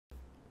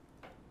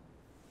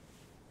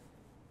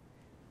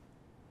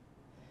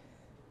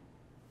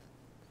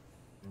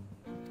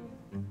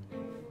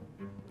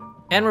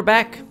And we're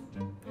back.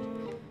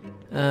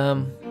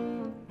 Yeah,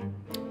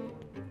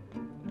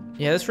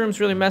 this room's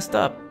really messed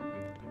up.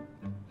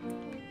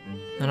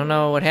 I don't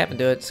know what happened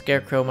to it.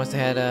 Scarecrow must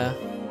have had a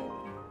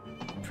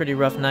pretty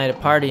rough night of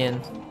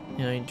partying.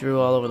 You know, he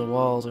drew all over the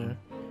walls. Or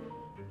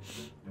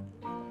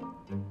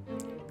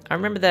I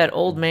remember that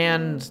old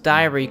man's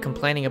diary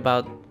complaining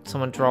about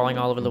someone drawing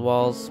all over the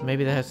walls.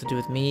 Maybe that has to do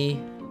with me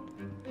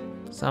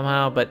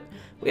somehow, but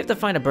we have to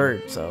find a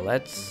bird, so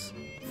let's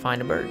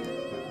find a bird.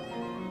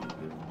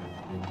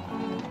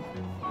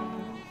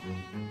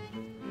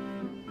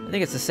 I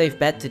think it's a safe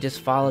bet to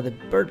just follow the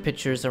bird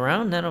pictures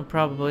around. That'll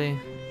probably...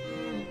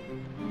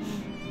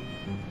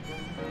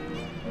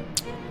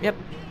 Yep.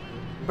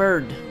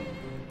 Bird.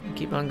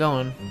 Keep on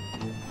going.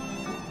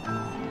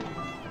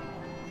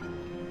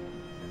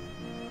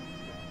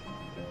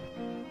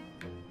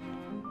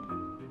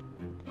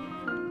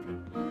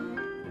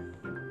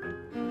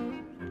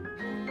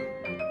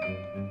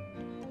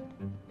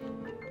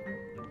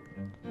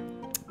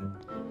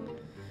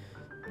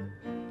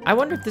 I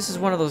wonder if this is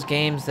one of those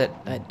games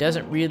that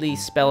doesn't really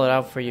spell it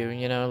out for you,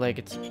 you know, like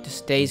it just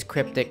stays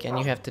cryptic and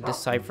you have to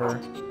decipher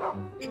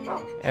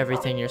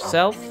everything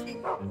yourself.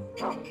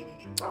 Well,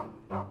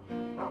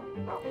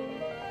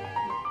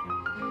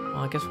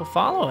 I guess we'll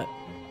follow it.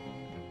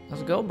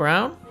 Let's go,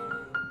 Brown.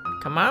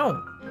 Come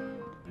on.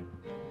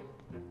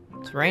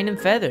 It's raining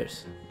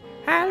feathers.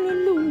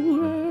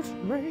 Hallelujah, it's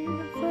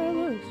raining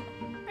feathers.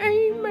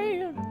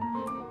 Amen.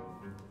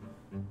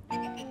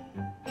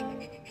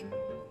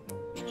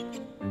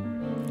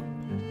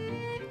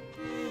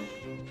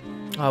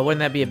 Oh, wouldn't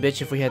that be a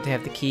bitch if we had to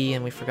have the key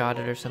and we forgot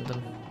it or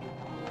something?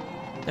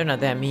 They're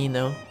not that mean,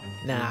 though.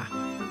 Nah.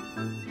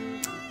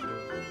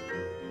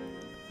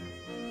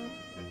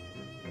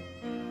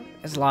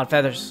 That's a lot of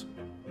feathers.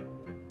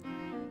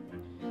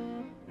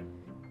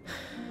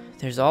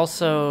 There's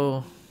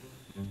also...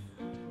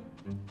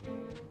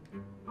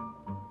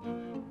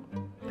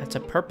 That's a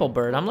purple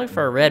bird. I'm looking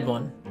for a red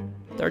one.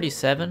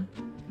 37.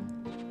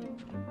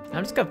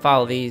 I'm just gonna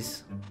follow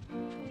these.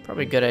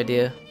 Probably a good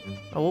idea.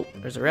 Oh,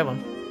 there's a red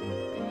one.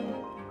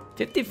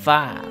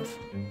 55.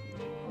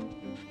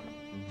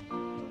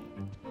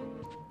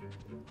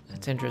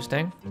 That's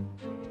interesting.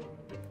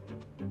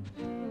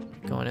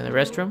 Going in the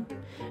restroom.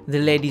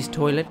 The ladies'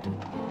 toilet.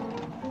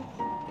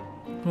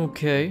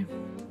 Okay.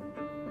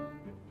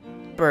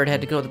 Bird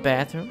had to go to the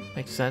bathroom.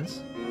 Makes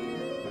sense.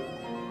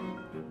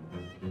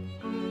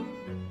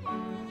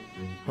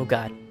 Oh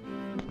god.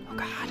 Oh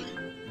god.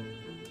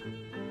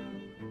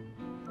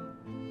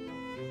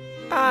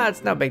 Ah,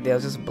 it's no big deal.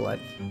 It's just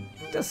blood.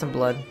 Just some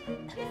blood.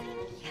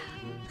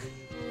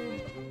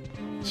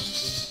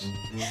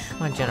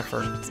 Come on,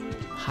 Jennifer.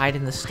 Hide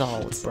in the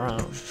stall with Brown.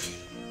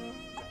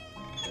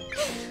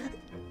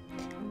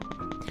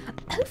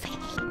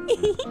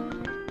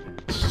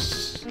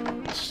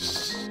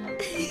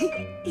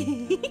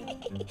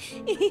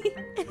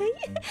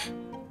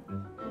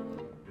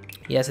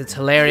 Yes, it's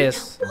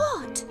hilarious.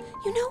 What?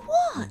 You know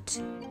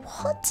what?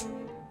 What?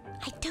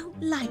 I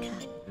don't like her.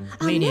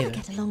 I'll Me never neither.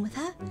 get along with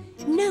her.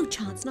 No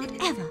chance, not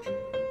ever.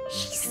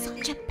 She's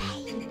such a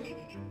pain.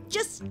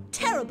 Just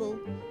terrible.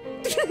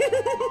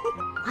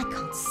 I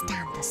can't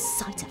stand the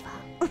sight of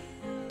her.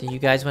 Do you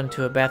guys went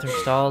to a bathroom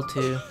stall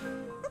to...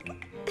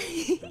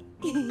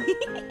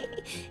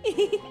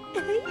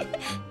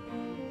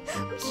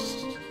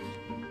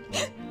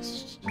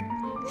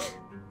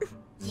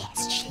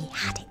 Yes, she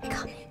had it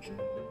coming.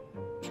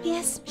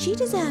 Yes, she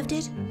deserved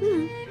it.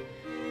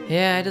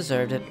 Yeah, I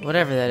deserved it.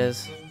 Whatever that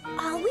is.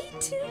 Are we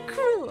too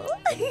cruel?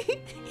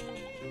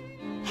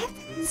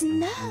 Heavens,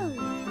 no.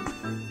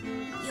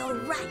 You're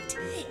right.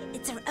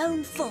 It's her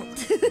own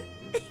fault.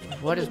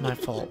 What is my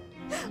fault?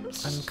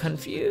 I'm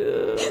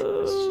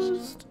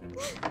confused.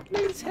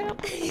 Please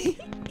help me.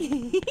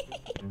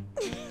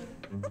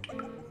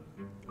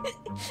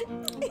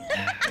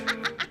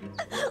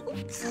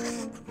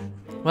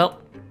 Well,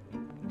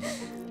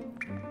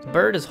 the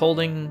bird is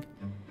holding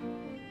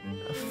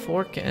a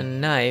fork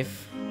and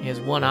knife. He has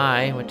one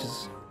eye, which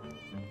is...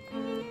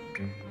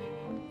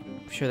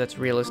 I'm sure that's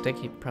realistic.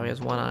 He probably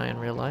has one eye in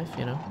real life,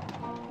 you know?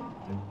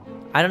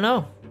 I don't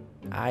know.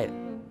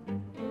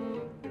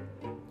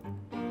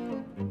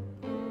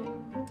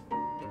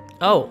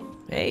 Oh,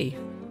 hey.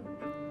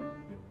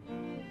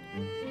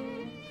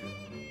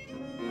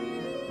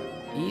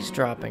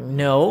 Eavesdropping.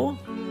 No.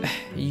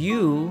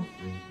 You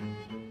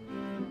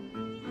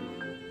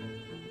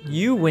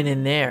went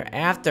in there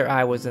after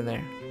I was in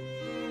there.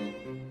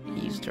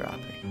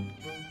 Eavesdropping.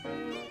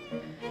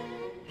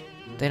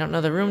 They don't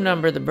know the room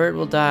number, the bird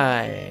will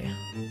die.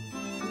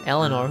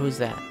 Eleanor, who's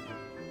that?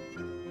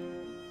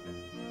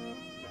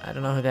 I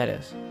don't know who that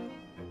is.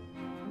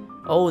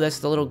 Oh, that's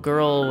the little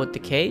girl with the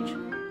cage?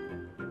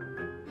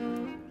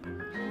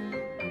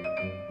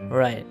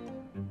 Right.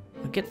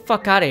 Well, get the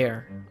fuck out of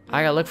here.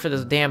 I gotta look for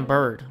this damn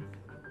bird.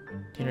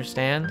 Do you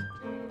understand?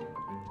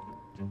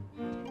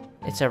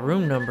 It's a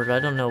room number, but I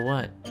don't know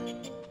what.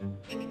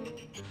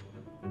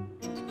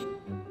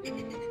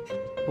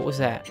 What was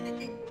that?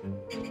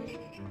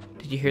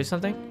 Did you hear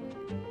something?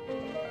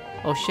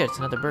 Oh shit, it's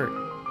another bird.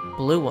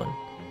 Blue one.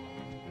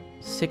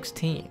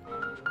 16.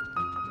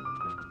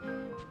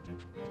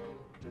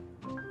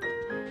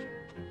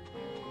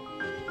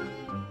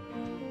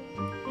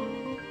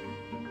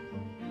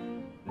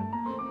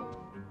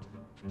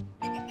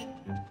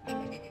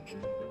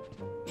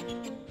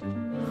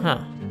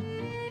 Huh.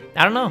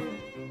 I don't know.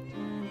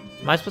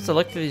 Am I supposed to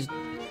look through these?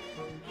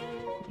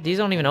 These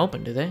don't even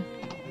open, do they?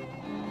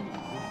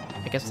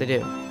 I guess they do.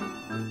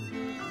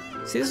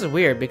 See, this is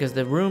weird because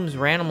the rooms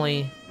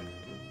randomly...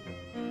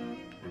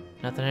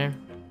 Nothing here?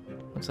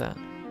 What's that?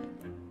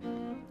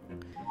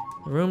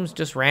 The rooms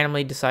just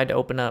randomly decide to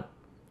open up.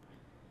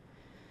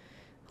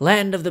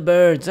 Land of the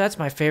Birds. That's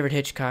my favorite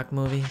Hitchcock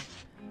movie.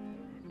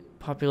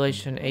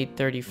 Population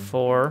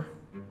 834.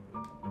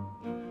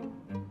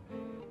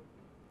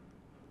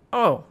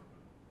 Oh.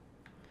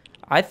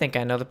 I think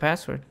I know the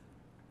password.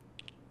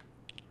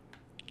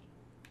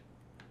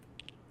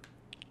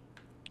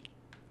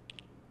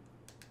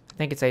 I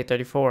think it's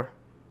 834.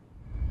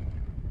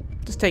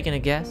 Just taking a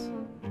guess.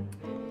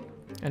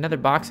 Another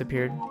box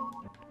appeared.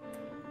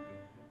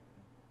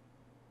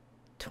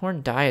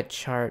 Torn diet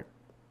chart.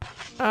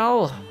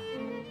 Oh.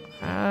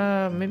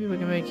 Maybe we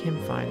can make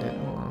him find it.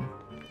 Hold on.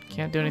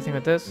 Can't do anything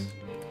with this.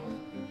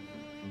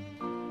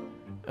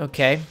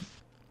 Okay.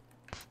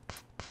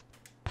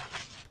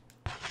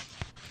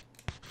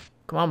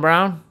 Come on,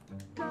 Brown.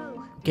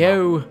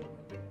 Go.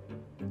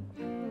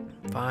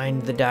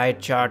 Find the diet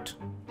chart.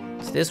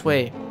 It's this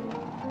way.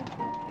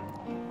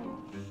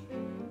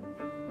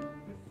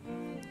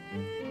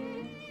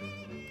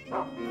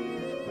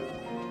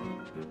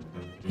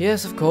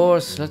 Yes, of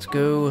course. Let's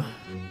go.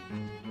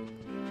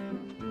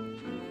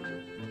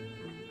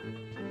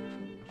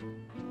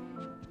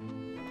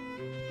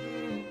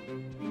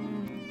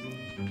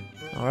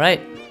 All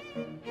right.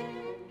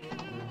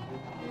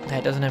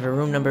 That doesn't have a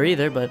room number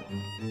either, but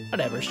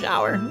whatever.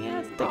 Shower. Yeah,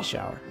 let's take a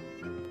shower.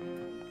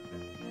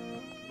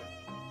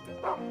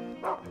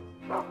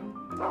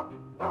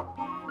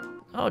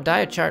 Oh,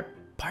 diet chart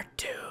part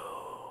 2.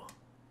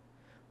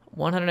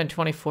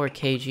 124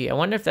 kg. I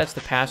wonder if that's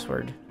the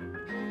password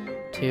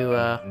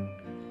to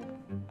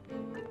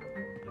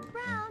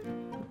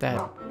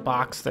that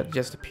box that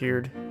just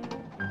appeared.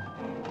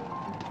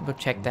 Go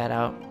check that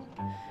out.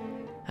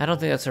 I don't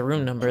think that's a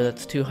room number.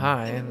 That's too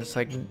high. And it's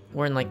like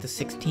we're in like the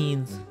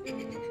 16s.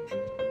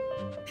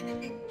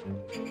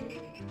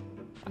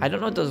 I don't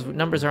know what those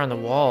numbers are on the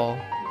wall.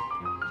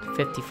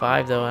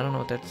 55 though. I don't know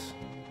what that's.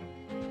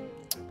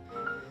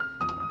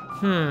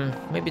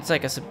 Maybe it's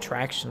like a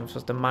subtraction. I'm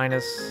supposed to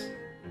minus.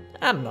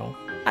 I don't know.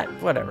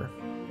 Whatever.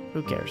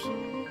 Who cares?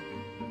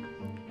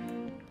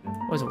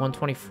 What is it,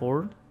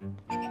 124?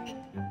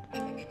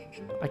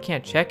 I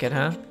can't check it,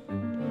 huh?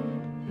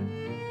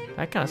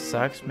 That kind of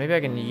sucks. Maybe I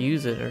can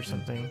use it or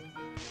something.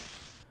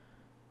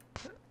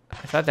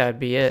 I thought that would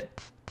be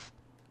it.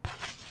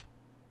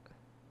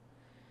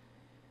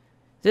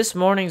 This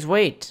morning's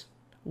weight,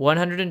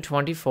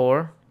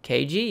 124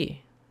 kg.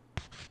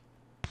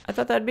 I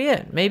thought that'd be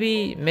it.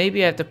 Maybe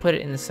I have to put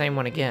it in the same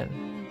one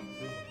again.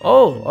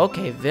 Oh,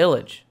 okay,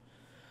 village.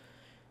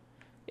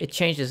 It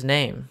changed its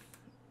name.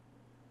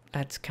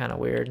 That's kind of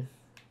weird.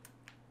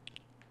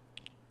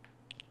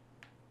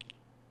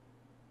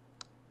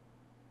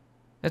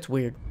 That's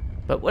weird,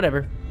 but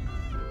whatever.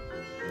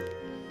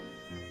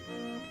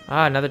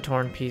 Ah, another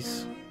torn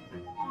piece.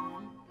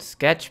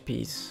 Sketch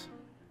piece.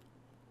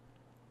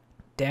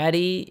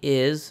 Daddy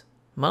is,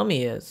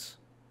 Mummy is.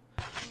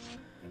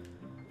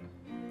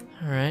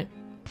 Alright,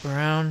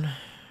 Brown,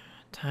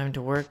 time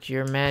to work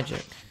your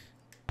magic.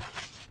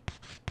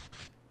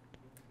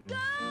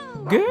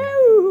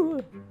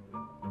 Go!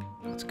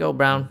 Let's go,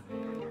 Brown.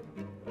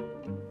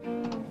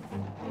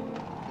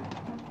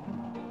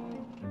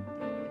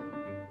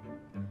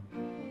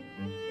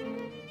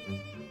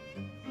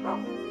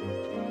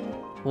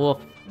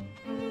 Wolf.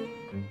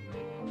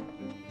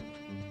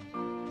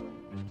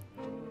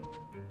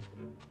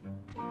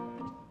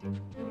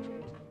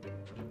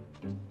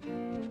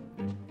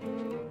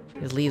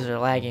 His leaves are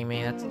lagging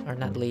me. Or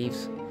not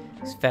leaves.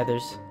 His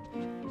feathers.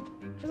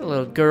 There's a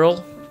little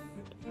girl.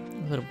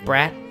 A little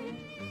brat.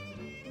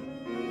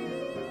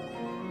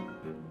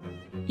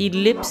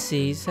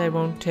 Ellipses, I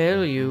won't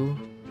tell you.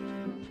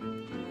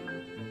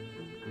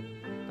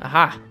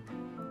 Aha!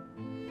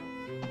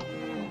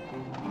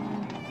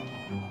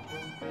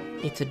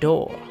 It's a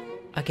door.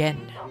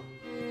 Again.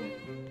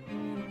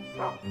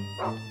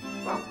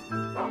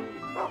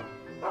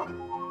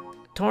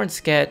 Torn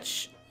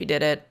sketch. We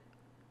did it.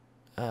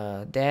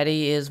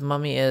 Daddy is,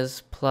 Mummy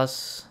is,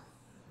 plus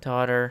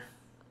daughter.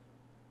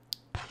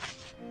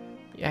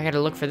 Yeah, I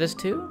gotta look for this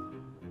too?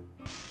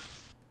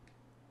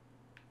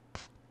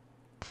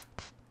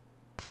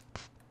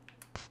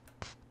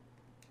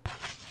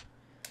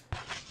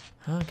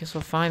 Well, I guess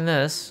we'll find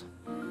this.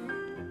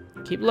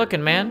 Keep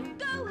looking,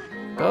 man.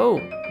 Go.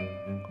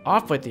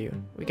 Off with you.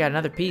 We got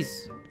another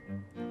piece.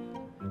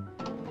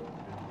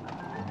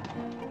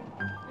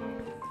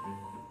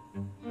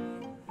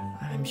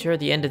 I'm sure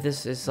the end of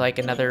this is like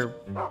another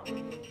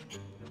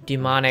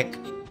demonic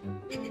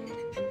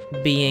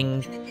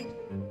being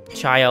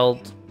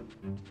child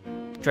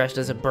dressed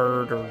as a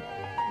bird or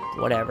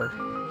whatever.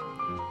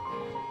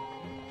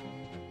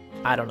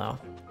 I don't know.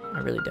 I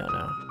really don't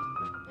know.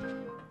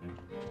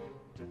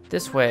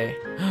 This way.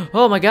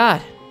 Oh my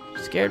god! You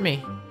scared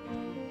me.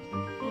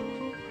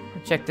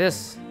 Check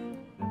this.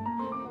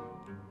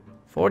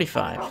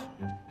 45.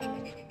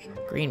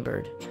 Green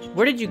bird.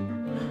 Where did you...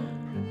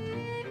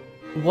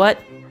 What?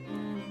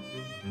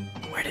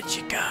 Where did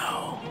she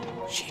go?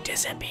 She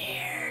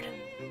disappeared.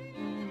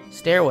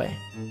 Stairway.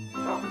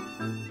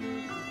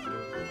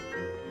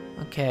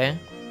 Okay.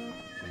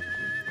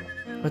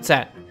 What's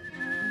that?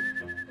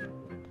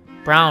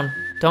 Brown.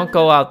 Don't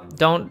go out.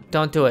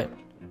 Don't do it.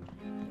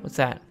 What's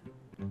that?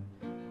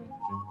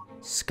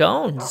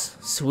 Scones.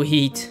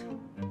 Sweet.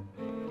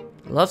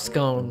 Love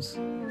scones.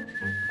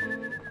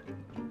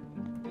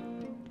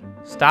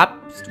 Stop.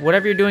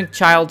 Whatever you're doing,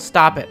 child,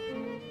 stop it.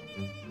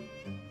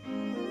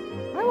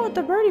 I want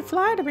the birdie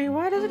fly to me.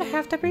 Why does it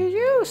have to be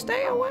you?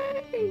 Stay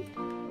away.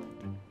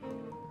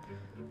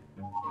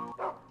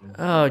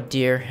 Oh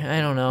dear.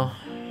 I don't know.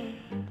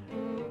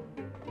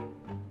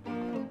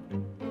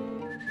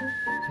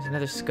 There's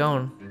another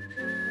scone.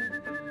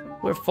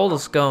 We're full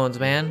of scones,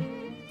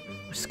 man.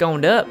 We're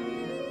sconed up.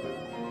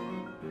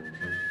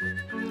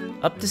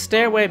 Up the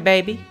stairway,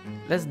 baby.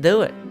 Let's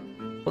do it.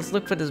 Let's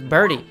look for this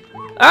birdie.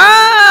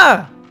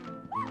 Ah!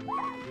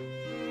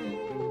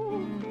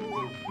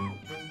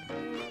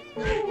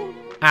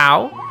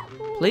 Ow.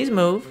 Please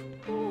move.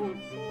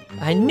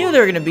 I knew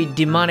there were gonna be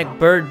demonic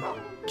bird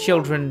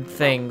children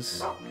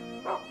things.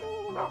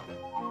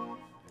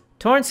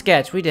 Torn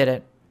sketch. We did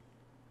it.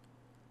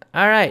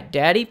 Alright.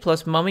 Daddy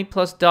plus mummy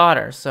plus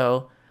daughter.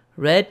 So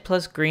red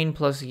plus green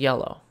plus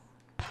yellow.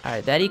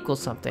 Alright. That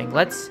equals something.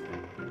 Let's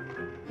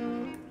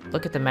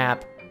look at the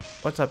map.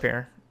 What's up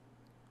here?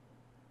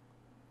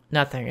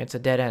 Nothing. It's a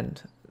dead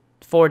end.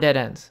 4 dead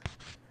ends.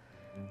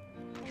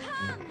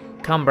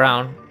 Come,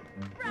 Brown.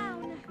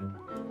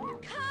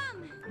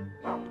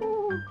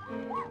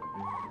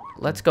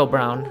 Let's go,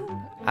 Brown.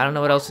 I don't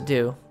know what else to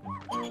do.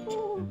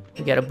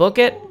 We gotta book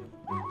it.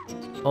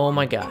 Oh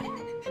my god.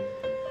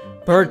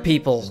 Bird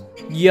people.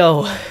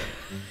 Yo.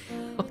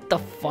 What the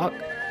fuck?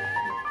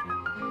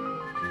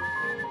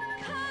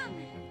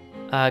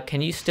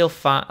 Can you still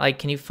find, like,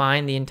 can you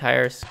find the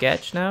entire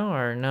sketch now,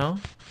 or no?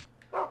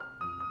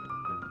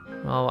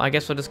 Well, I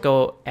guess we'll just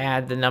go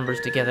add the numbers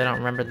together. I don't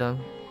remember them.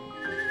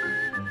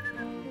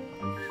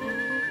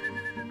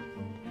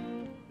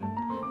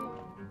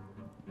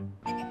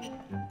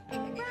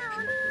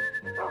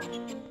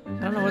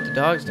 I don't know what the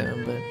dog's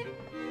doing,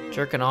 but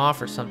jerking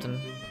off or something.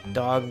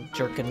 Dog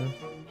jerking.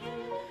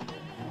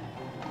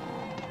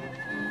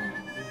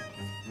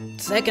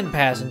 Second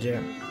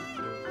passenger.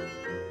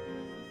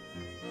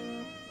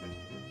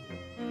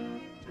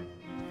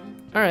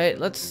 Alright,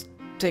 let's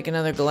take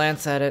another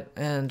glance at it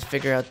and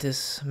figure out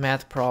this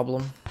math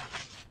problem.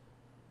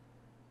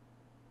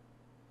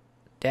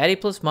 Daddy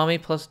plus mommy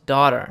plus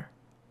daughter.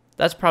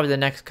 That's probably the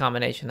next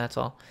combination, that's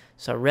all.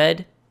 So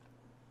red,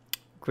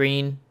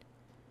 green,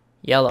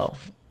 yellow.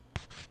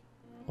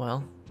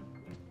 Well,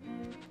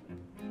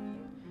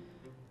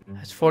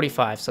 that's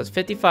 45. So it's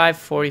 55,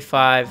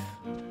 45,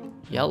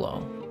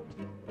 yellow.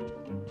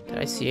 Did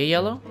I see a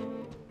yellow?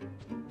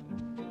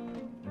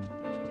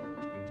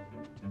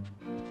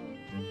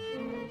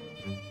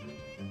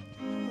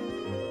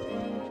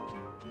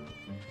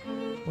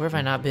 Where have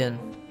I not been?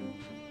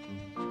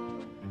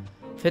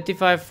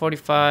 55,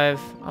 45.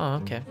 Oh,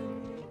 okay.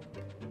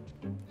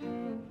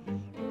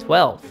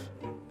 12.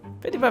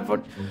 55,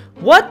 40.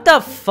 What the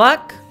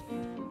fuck?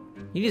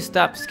 You need to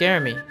stop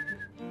scaring me.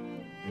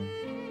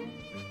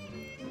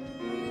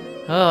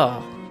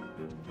 Oh.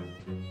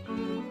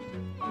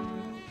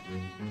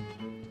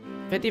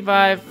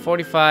 55,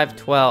 45,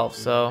 12.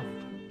 So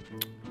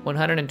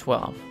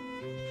 112.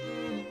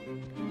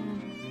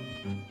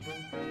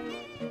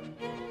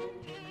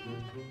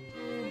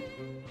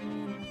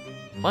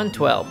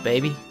 112,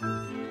 baby.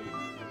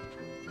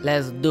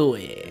 Let's do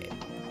it.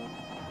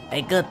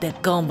 I got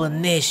that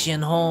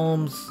combination,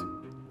 Holmes.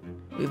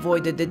 We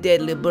avoided the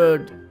deadly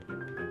bird.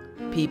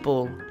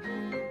 People.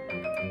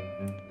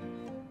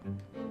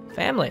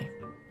 Family.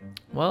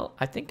 Well,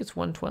 I think it's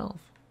 112.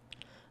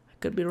 I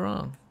could be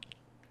wrong.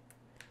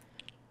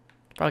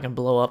 Probably gonna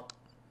blow up.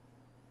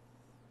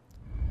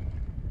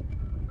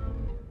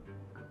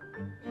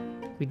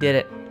 We did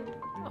it.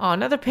 Oh,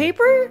 another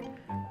paper?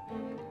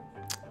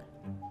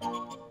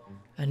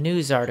 A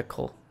news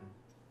article.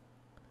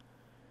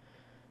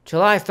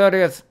 July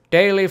 30th,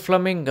 Daily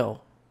Flamingo.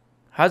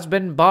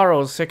 Husband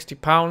borrows 60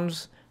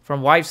 pounds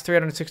from wife's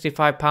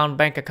 365-pound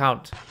bank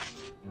account.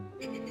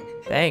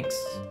 Thanks.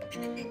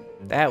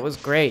 That was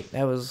great.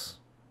 That was...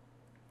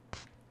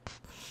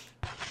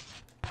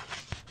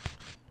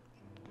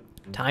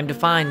 time to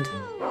find.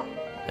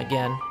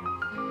 Again.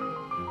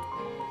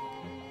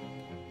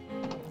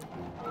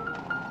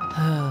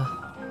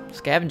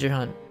 Scavenger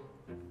hunt.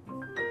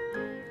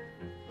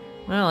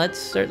 Well, that's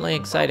certainly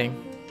exciting.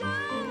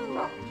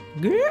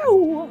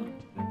 Go!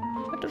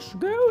 Let us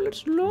go.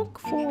 Let's look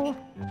for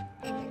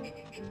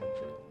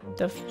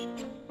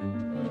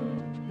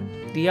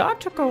The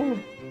article.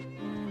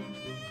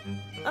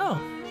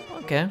 Oh,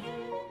 okay.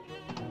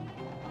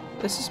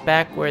 This is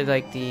back where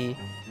like the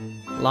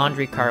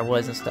laundry cart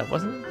was and stuff,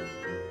 wasn't it?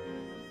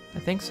 I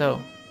think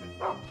so.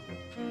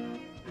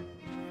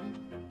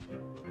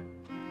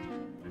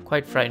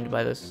 Quite frightened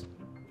by this.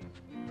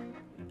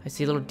 I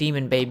see little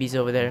demon babies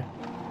over there.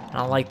 I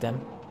don't like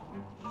them.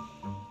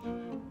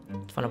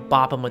 Just want to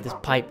bop them with this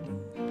pipe.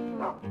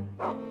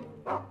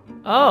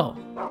 Oh!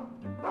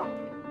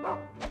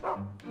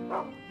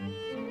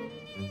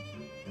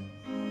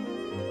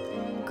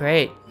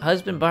 Great.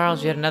 Husband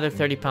borrows yet another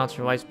 30 pounds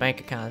from wife's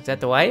bank account. Is that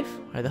the wife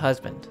or the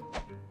husband?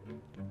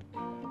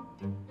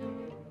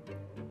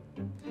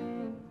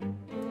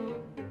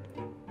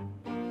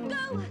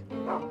 Go!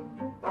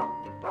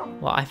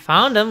 Well, I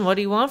found him. What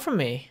do you want from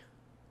me?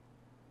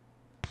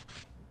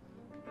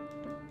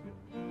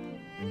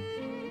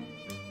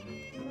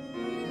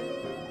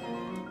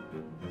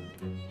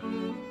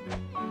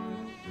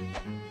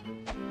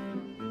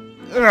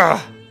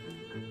 Ugh.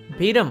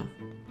 Beat him.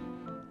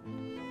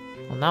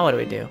 Well, now what do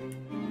we do?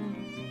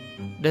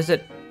 Does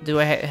it...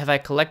 have I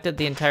collected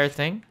the entire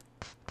thing?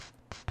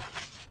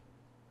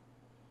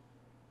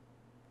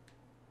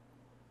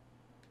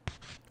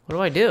 What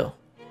do I do?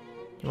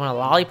 You want a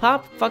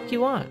lollipop? Fuck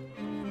you want?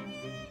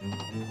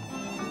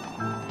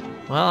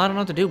 Well, I don't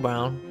know what to do,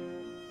 Brown.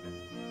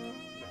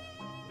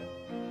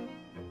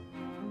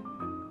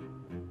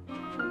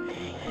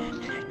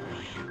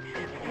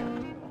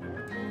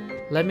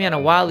 Led me on a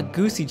wild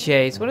goosey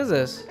chase. What is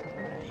this?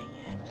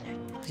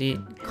 Is he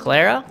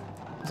Clara?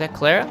 Is that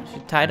Clara?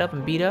 She tied up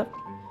and beat up?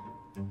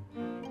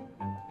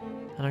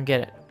 I don't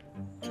get it.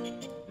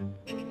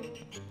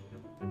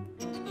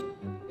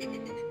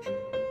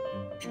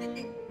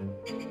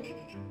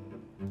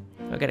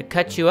 I gotta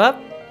cut you up?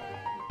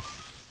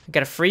 I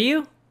gotta free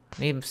you?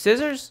 Need some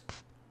scissors?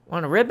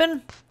 Want a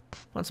ribbon?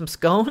 Want some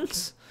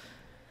scones?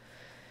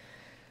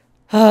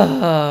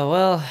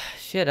 Well,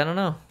 shit, I don't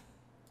know.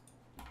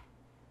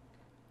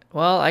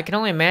 Well, I can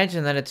only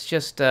imagine that it's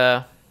just,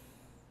 what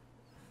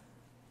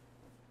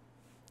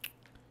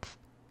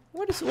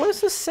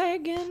does this say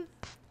again?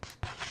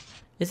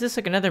 Is this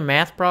like another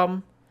math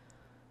problem?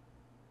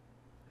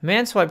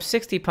 Man swiped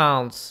 60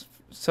 pounds,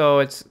 so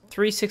it's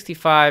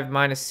 365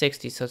 minus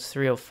 60, so it's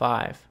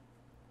 305.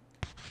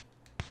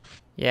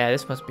 Yeah,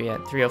 this must be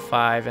at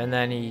 305, and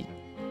then he...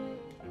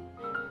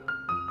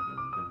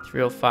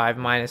 305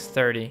 minus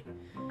 30.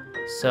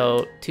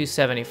 So,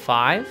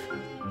 275?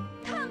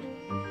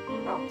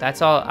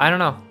 That's all, I don't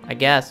know, I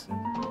guess.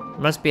 There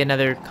must be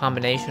another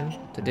combination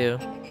to do.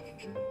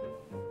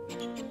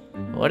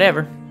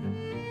 Whatever.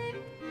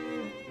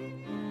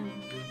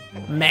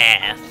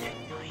 Math.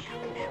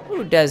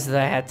 Who does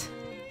that?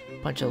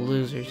 Bunch of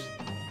losers.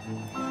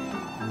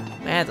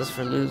 Math is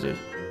for losers.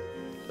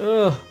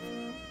 Ugh.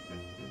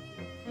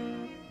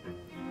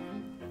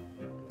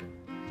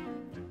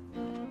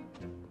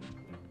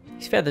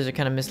 These feathers are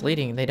kind of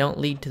misleading. They don't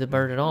lead to the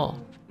bird at all.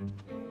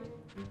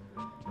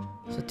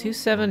 So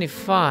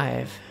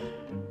 275.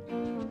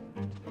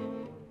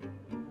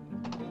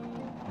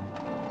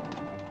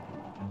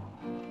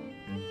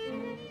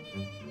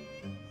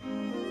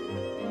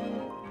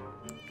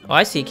 Oh,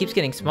 I see. It keeps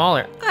getting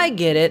smaller. I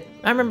get it.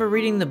 I remember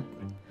reading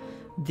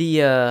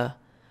the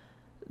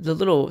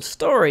little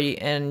story,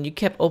 and you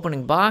kept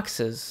opening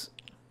boxes,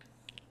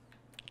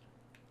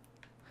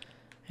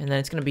 and then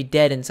it's gonna be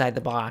dead inside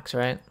the box,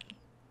 right?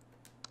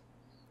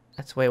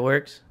 That's the way it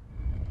works.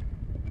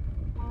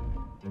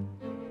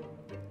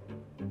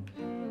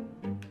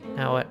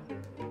 Now what?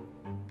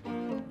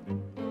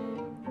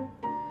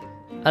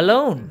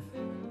 Alone.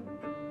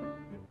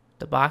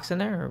 The box in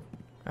there, or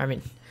I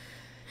mean,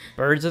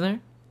 birds in there.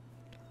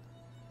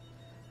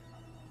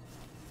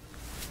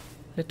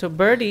 Little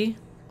birdie,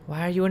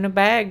 why are you in a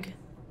bag?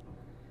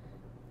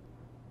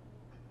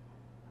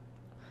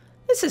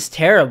 This is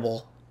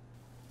terrible.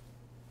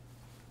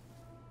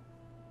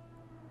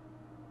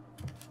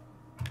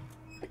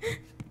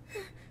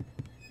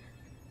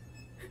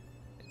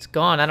 It's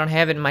gone. I don't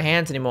have it in my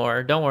hands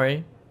anymore. Don't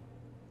worry.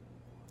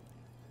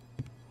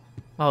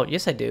 Oh,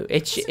 yes I do.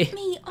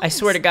 I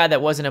swear to God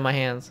that wasn't in my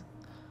hands.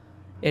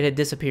 It had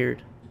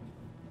disappeared.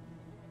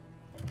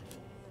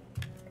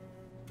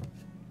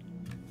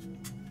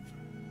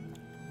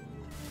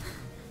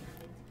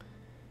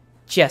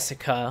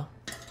 Jessica.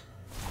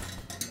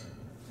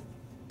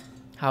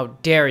 How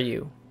dare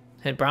you?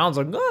 And Brown's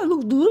like, oh, it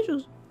looks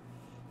delicious.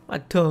 My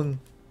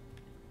tongue.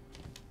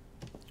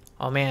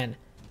 Oh man,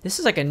 this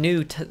is like a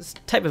new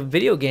type of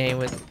video game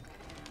with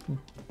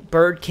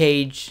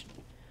birdcage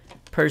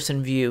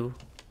person view.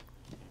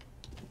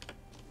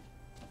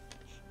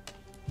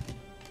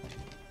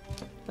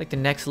 Like the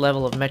next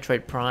level of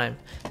Metroid Prime.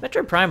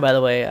 Metroid Prime, by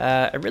the way,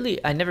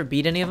 I never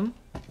beat any of them,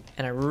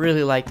 and I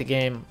really like the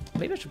game.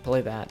 Maybe I should play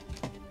that.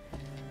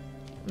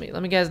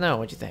 Let me guys know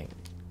what you think.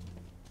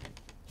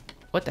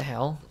 What the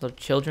hell? Little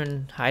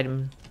children hide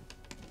them.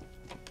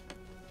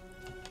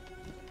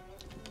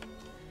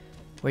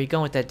 Where are you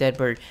going with that dead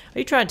bird? Are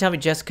you trying to tell me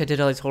Jessica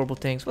did all these horrible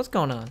things? What's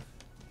going on?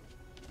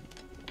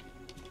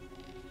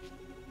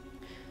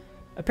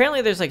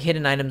 Apparently there's like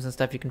hidden items and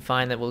stuff you can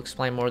find that will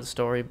explain more of the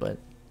story, but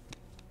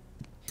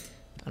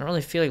I don't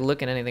really feel like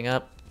looking anything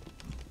up.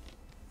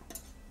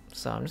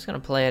 So I'm just gonna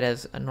play it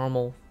as a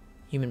normal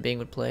human being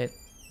would play it.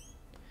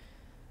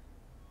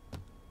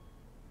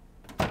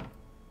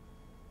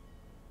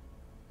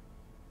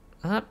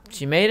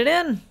 She made it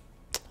in.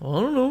 I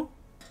don't know.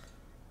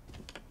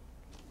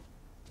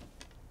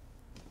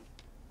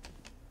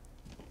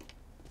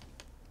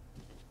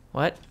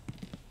 What?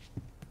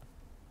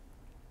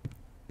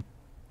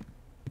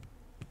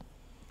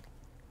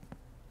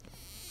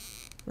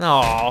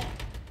 Oh,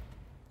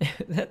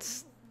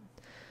 that's...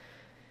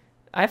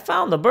 I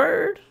found the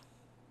bird.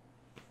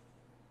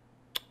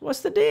 What's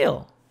the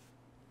deal?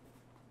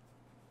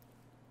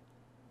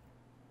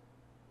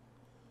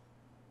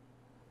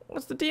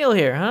 What's the deal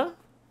here, huh?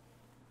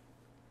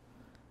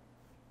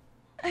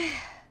 I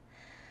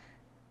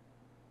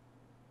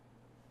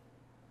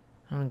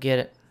don't get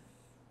it.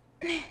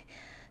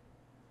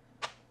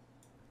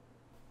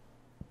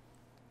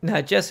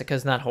 Nah,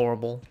 Jessica's not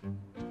horrible.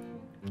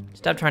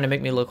 Stop trying to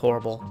make me look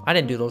horrible. I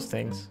didn't do those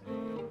things.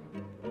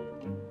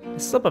 The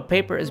slip of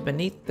paper is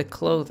beneath the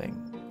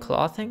clothing.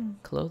 Clothing?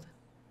 Clothing?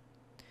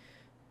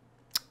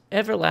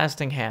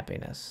 Everlasting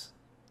happiness.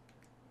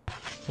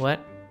 What?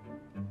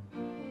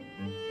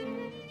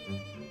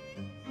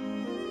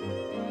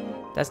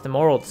 That's the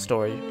moral of the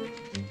story.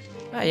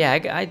 Yeah,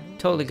 I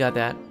totally got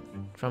that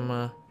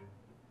from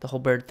the whole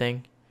bird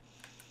thing.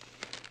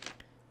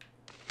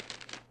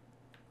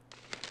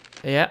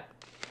 Yeah,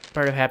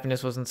 part of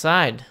happiness was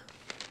inside.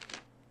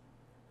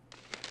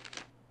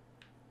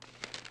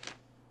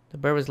 The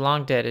bird was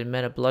long dead. It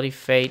met a bloody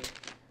fate.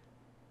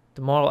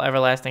 The moral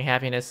everlasting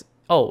happiness,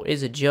 oh,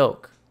 is a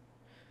joke.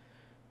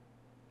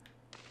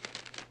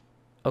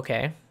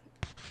 Okay.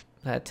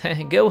 That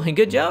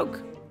good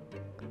joke.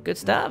 Good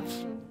stuff.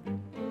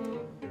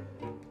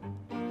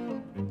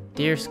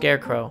 Dear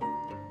Scarecrow,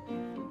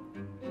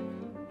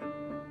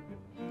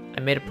 I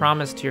made a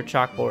promise to your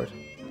chalkboard.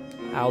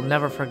 I'll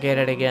never forget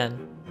it again.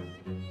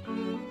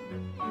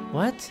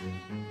 What?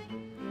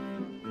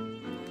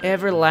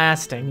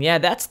 Everlasting. Yeah,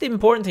 that's the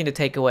important thing to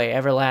take away.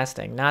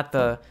 Everlasting, not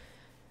the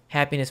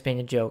happiness being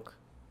a joke.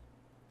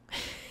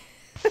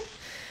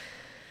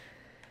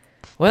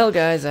 Well,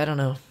 guys, I don't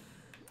know.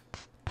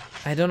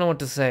 I don't know what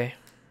to say.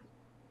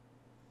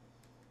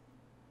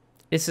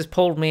 This has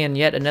pulled me in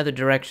yet another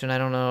direction. I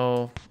don't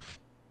know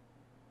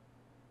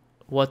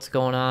what's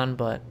going on,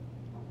 but...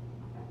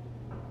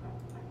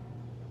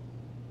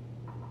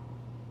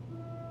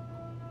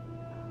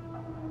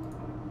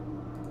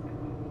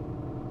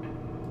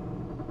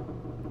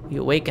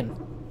 You awaken.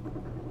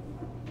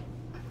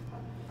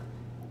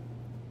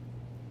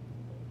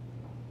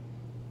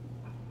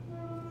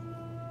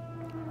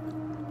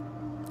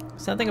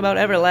 Something about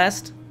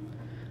Everlast.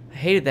 I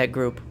hated that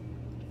group.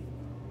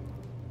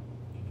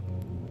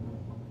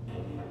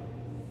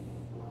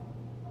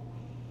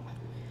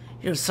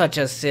 You're such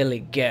a silly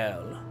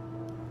girl.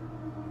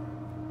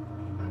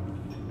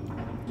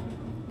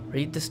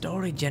 Read the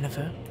story,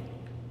 Jennifer.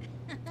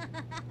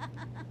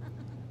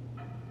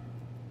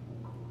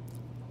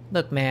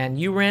 Look, man,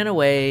 you ran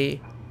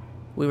away.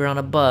 We were on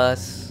a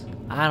bus.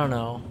 I don't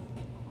know.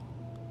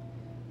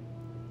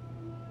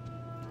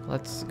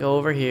 Let's go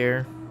over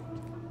here.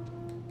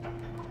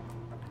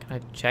 Can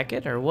I check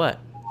it or what?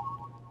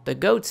 The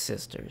Goat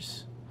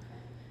Sisters.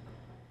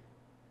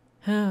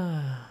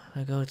 The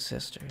Goat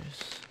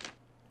Sisters.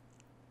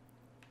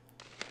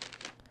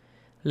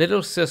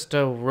 Little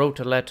sister wrote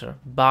a letter.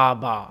 Ba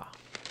ba.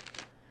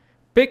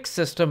 Big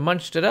sister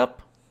munched it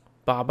up.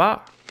 Ba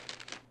ba.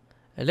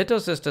 A little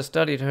sister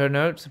studied her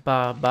notes.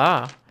 Ba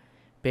ba.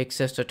 Big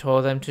sister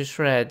tore them to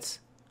shreds.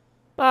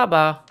 Ba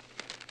ba.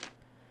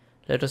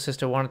 Little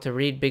sister wanted to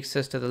read big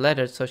sister the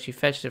letter, so she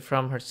fetched it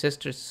from her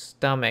sister's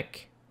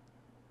stomach.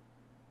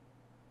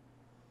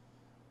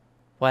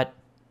 What?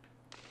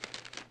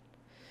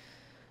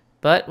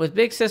 But with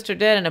big sister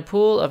dead in a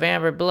pool of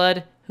amber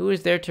blood, who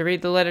is there to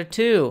read the letter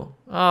to?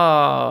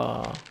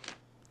 Oh,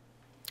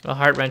 a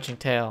heart-wrenching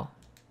tale.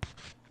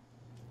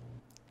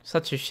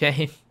 Such a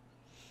shame.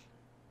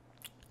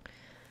 I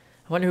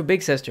wonder who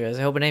big sister is.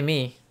 I hope it ain't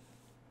me.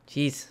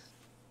 Jeez.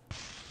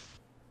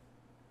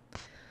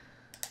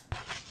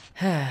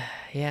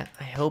 Yeah,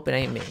 I hope it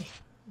ain't me.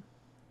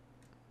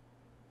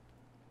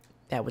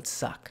 That would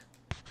suck.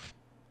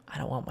 I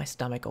don't want my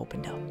stomach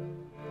opened up.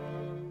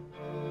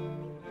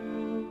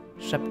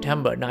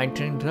 September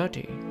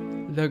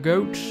 1930. The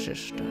Goat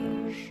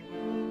Sisters.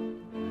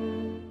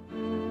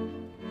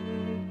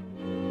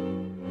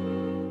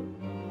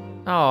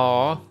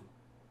 Aww.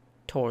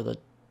 Tore the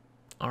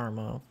arm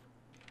off.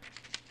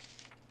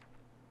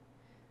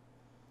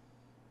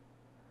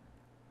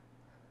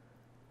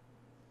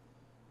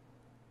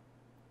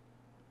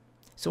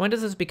 So when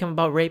does this become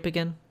about rape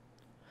again?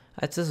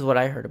 This is what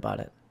I heard about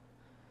it.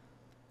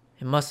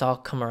 It must all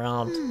come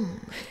around.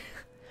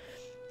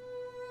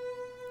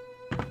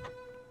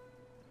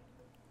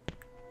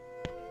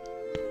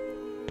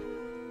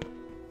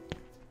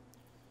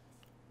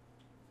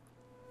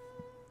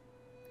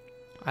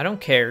 I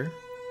don't care.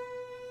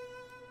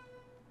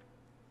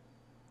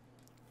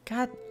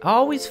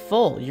 Always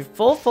full. You're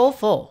full, full,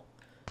 full.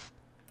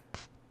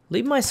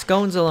 Leave my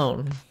scones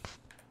alone.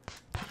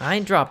 I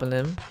ain't dropping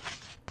them.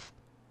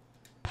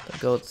 The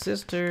Gold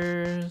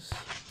Sisters.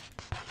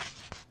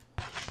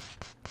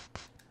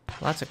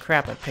 Lots of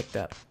crap I picked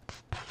up.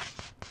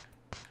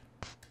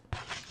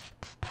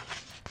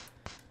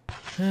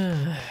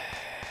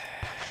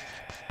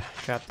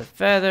 Drop the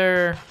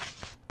feather.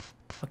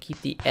 I'll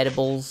keep the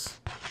edibles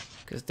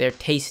because they're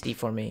tasty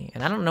for me.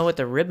 And I don't know what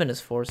the ribbon is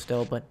for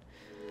still, but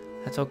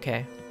that's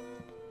okay.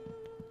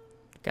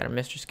 Got a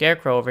Mr.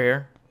 Scarecrow over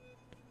here.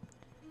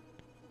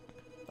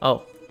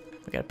 Oh,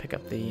 we gotta pick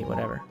up the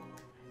whatever.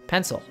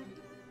 Pencil.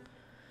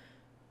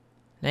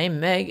 Name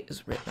Meg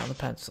is written on the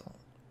pencil.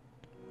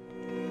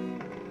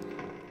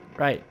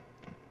 Right.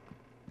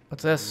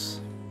 What's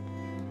this?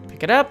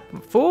 Pick it up,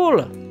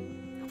 fool!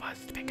 Who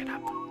wants to pick it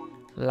up?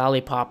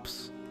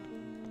 Lollipops.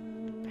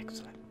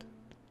 Excellent.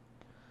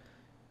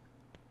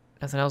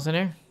 Nothing else in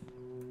here?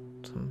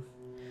 Some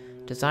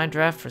design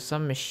draft for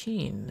some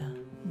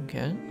machine.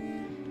 Okay.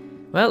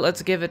 Well,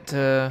 let's give it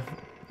to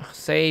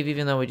save,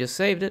 even though we just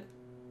saved it.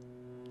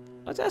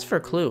 Let's ask for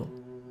a clue.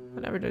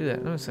 I never do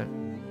that. Let me see.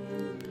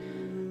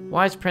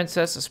 Wise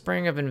princess, a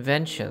spring of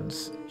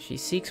inventions. She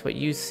seeks what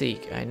you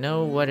seek. I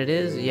know what it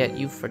is, yet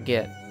you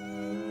forget.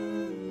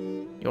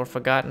 Your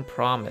forgotten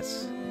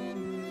promise.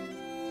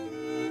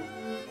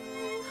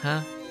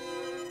 Huh?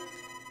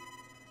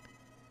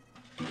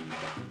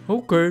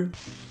 Okay.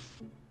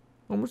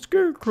 I'm a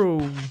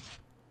scarecrow.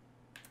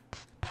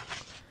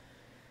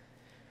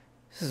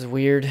 This is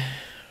weird.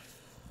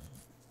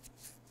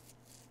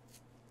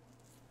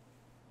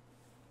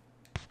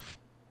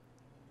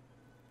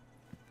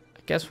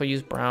 I guess we'll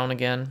use brown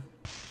again.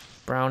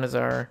 Brown is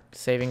our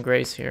saving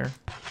grace here.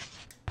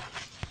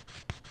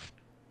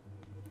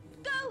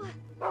 Go!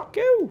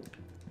 Go!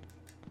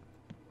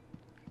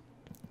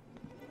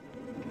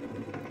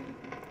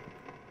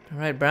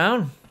 Alright,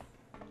 Brown.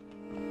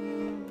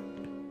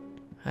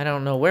 I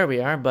don't know where we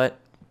are, but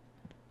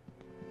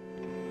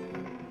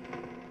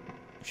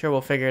sure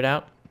we'll figure it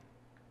out.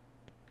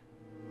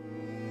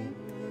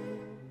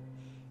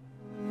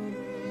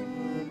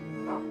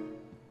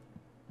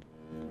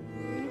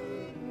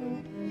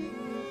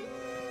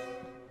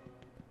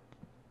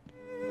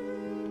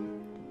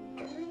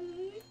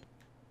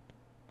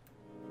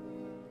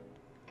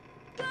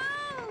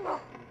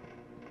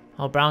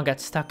 Oh, Brown got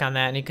stuck on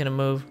that and he couldn't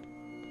move.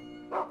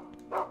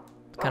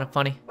 It's kind of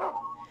funny.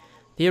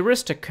 The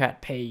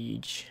aristocrat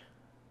page.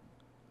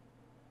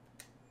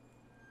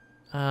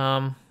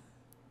 Red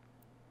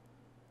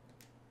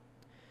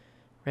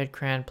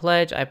Crayon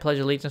pledge. I pledge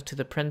allegiance to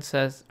the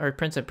princess, or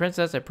prince and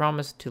princess. I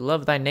promise to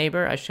love thy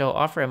neighbor. I shall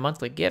offer a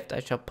monthly gift.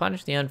 I shall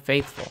punish the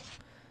unfaithful.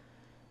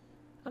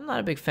 I'm not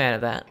a big fan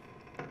of that.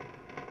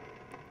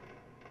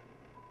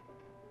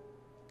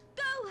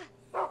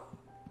 Go!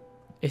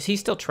 Is he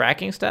still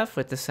tracking stuff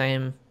with the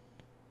same...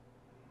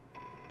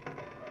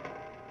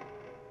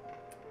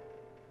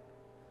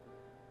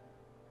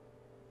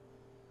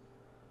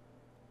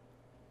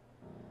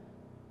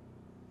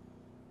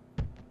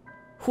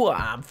 Whoa,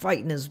 I'm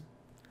fighting his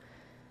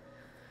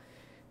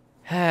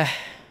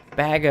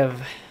bag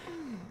of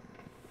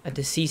a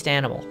deceased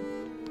animal.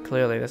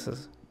 Clearly this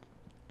is...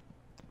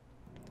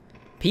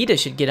 PETA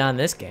should get on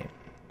this game.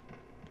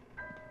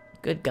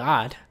 Good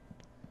God.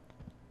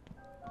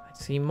 I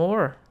see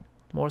more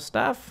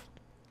stuff.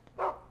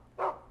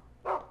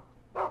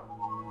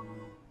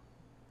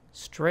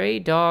 Stray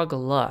dog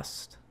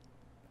lust.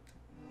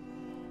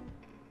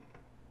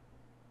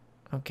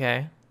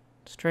 Okay.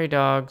 Stray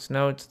dogs.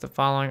 Notes. The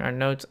following are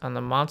notes on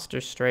the monster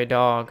stray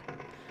dog.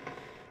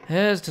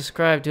 As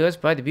described to us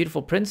by the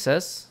beautiful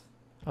princess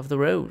of the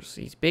rose.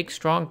 He's big,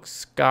 strong,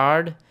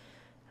 scarred,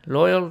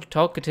 loyal,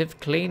 talkative,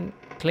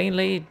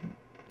 cleanly,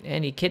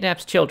 and he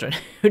kidnaps children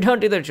who don't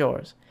do their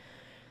chores.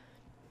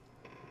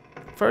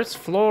 First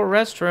floor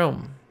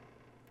restroom.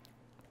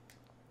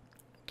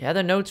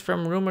 Gather notes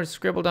from rumors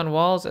scribbled on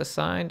walls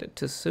assigned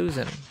to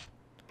Susan.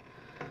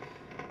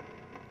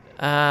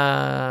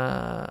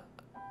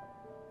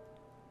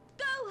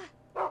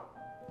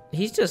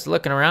 He's just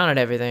looking around at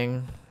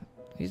everything.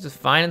 He's just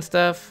finding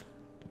stuff.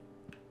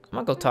 I'm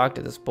gonna go talk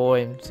to this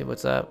boy and see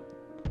what's up.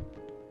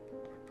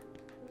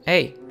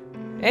 Hey.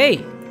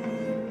 Hey!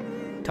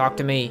 Talk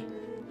to me.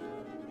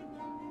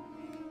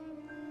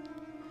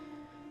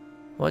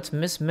 What's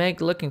Miss Meg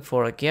looking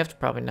for? A gift?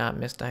 Probably not.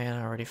 Miss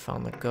Diana already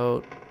found the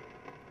goat.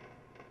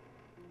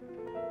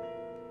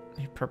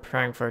 You're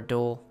preparing for a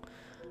duel.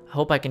 I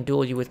hope I can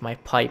duel you with my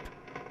pipe.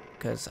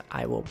 Because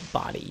I will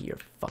body your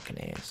fucking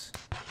ass.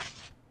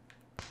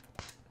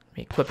 Let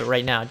me equip it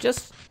right now.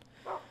 Just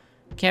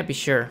can't be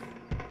sure.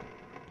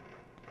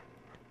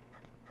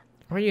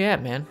 Where you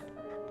at, man?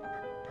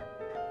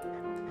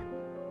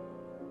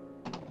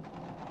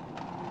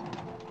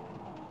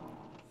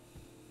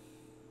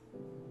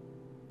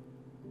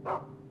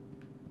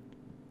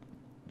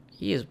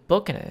 He is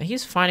booking it.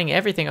 He's finding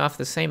everything off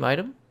the same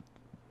item.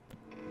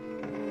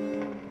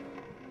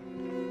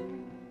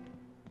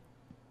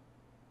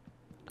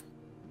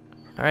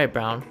 All right,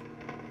 Brown.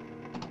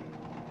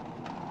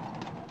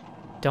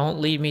 Don't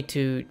lead me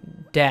to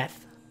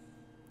death.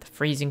 The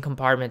freezing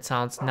compartment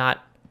sounds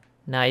not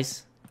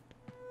nice.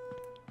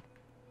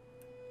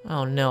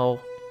 Oh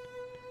no.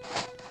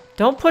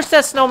 Don't push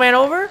that snowman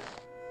over!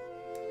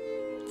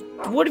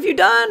 What have you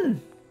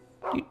done?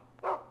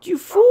 You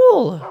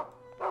fool!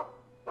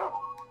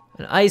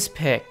 An ice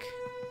pick.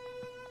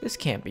 This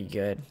can't be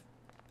good.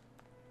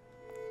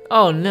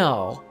 Oh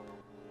no.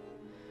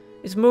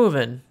 It's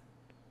moving.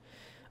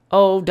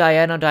 Oh,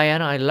 Diana,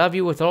 Diana, I love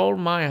you with all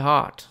my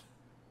heart.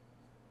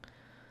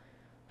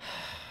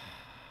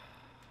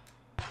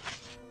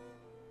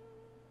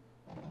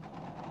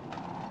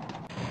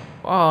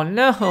 Oh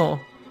no.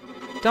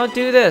 Don't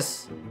do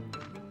this.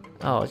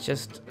 Oh, it's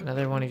just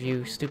another one of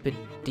you stupid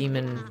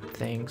demon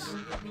things.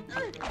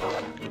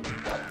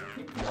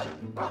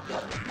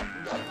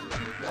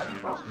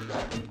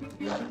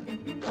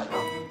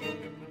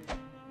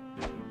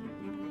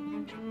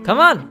 Come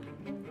on!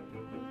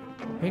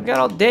 We got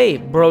all day,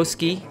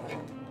 broski.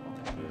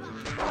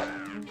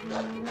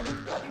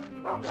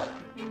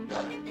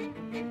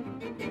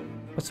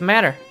 What's the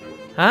matter?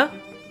 Huh?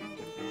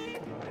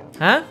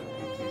 Huh?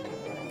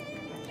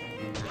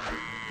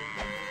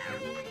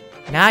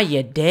 Now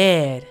you're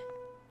dead.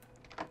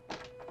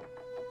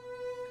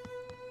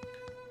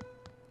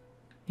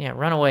 Yeah,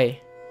 run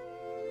away.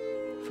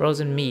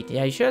 Frozen meat.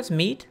 Yeah, you sure it's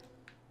meat?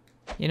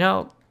 You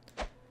know,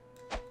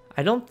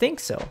 I don't think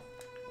so.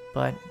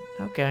 But,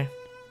 okay.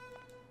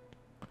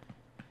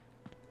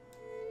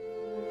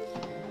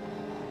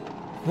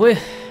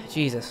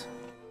 Jesus.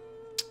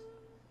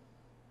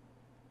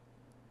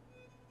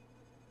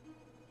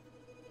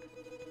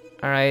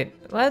 Alright,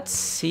 let's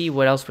see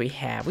what else we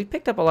have. We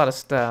picked up a lot of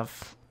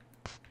stuff.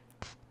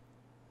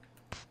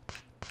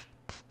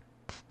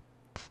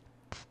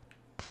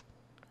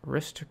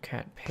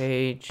 Aristocrat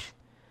page.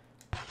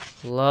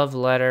 Love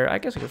letter. I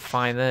guess we could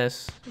find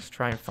this. Let's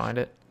try and find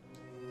it.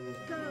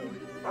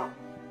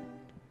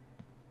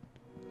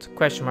 It's a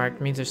question mark.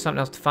 It means there's something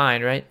else to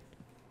find, right?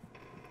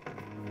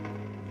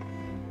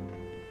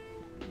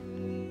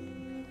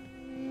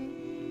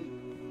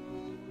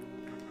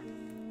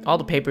 All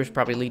the papers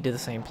probably lead to the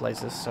same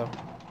places, so.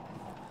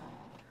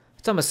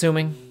 That's I'm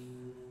assuming.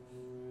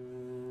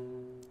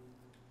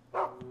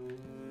 What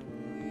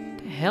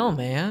the hell,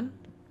 man?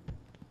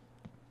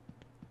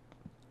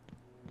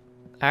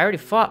 I already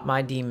fought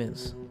my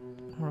demons.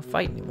 I don't want to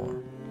fight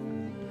anymore.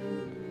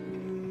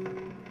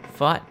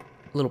 Fought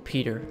little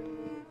Peter.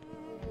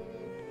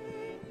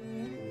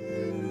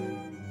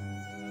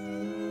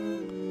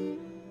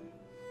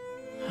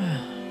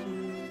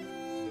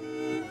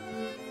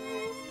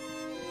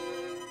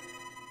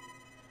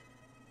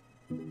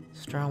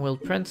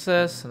 Strong-willed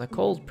princess and the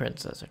cold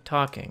princess are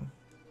talking.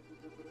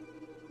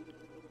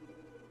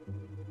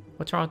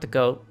 What's wrong with the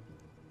goat?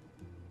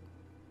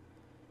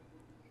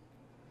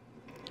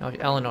 Oh,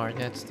 Eleanor,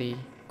 that's the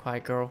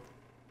quiet girl.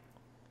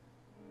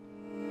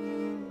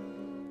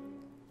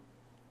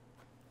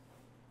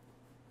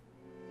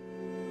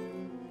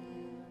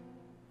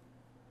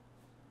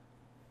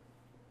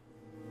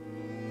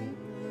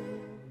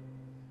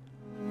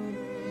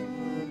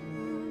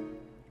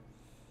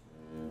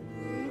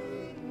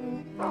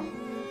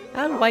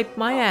 I'll wipe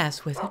my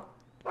ass with it.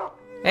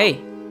 Hey,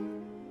 what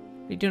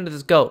are you doing to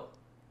this goat?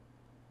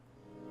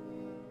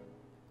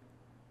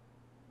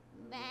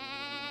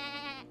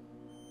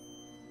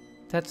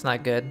 That's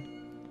not good.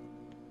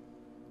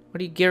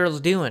 What are you girls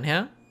doing,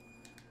 huh?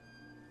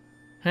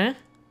 Huh?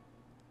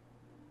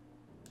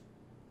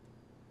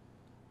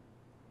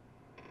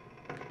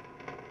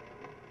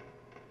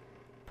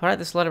 Part of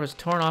this letter was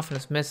torn off and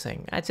is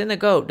missing. It's in the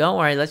goat. Don't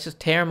worry. Let's just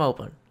tear him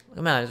open.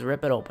 Come on, let's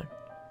rip it open.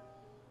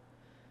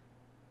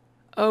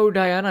 Oh,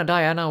 Diana,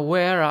 Diana,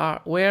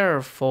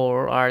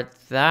 wherefore art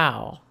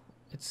thou?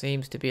 It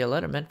seems to be a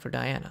letter meant for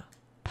Diana.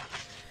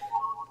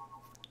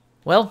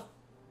 Well,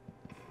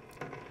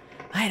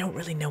 I don't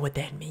really know what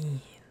that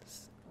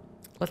means.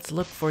 Let's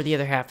look for the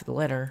other half of the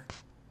letter.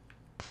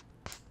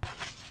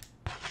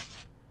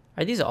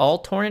 Are these all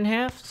torn in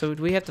half? So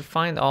do we have to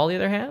find all the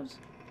other halves?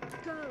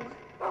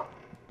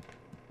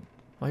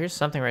 Well, here's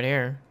something right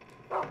here.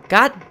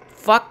 God,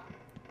 fuck,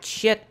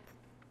 shit.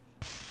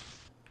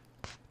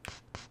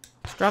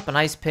 Let's drop an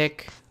ice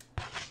pick.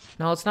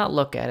 No, let's not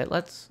look at it.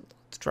 Let's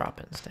drop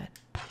it instead.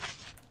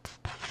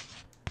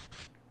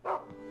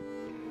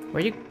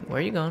 Where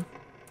are you going?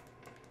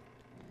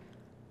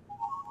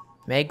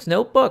 Meg's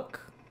notebook.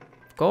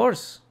 Of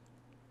course.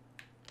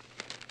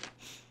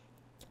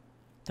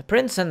 The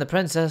Prince and the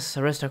Princess,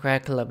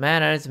 Aristocrat Club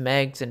Manners,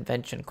 Meg's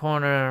Invention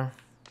Corner.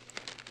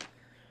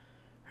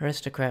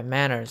 Aristocrat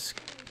Manners.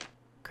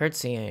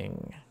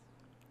 Curtsying.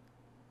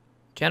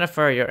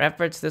 Jennifer, your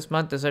efforts this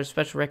month deserve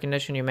special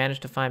recognition. You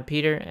managed to find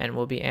Peter and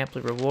will be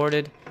amply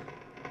rewarded.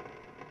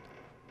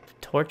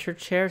 Torture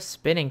chair?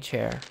 Spinning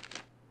chair.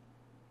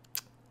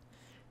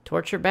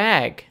 Torture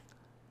bag.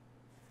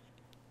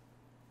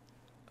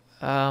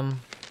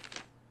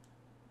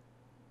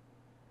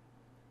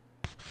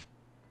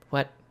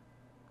 What?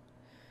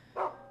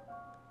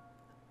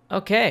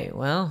 Okay,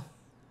 well.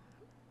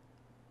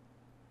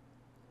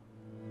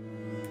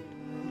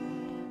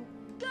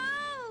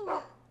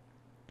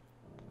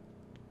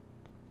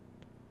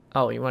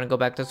 Oh, you want to go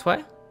back this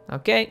way?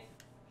 Okay.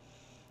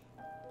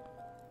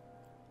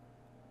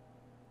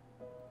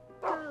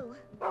 Go.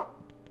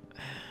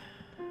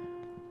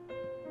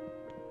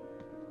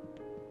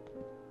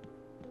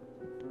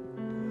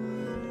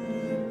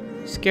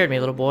 Scared me,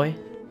 little boy.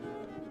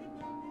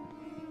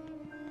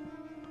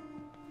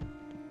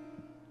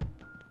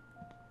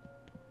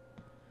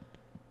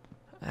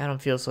 I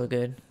don't feel so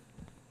good.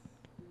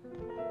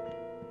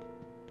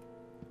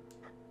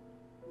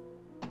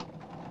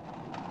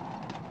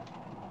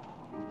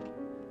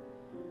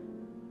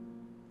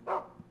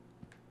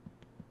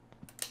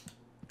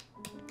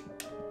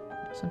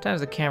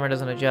 Sometimes the camera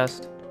doesn't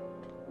adjust.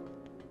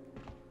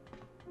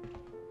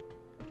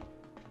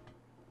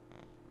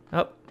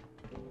 Oh.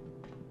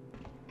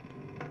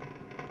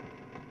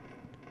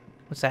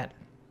 What's that?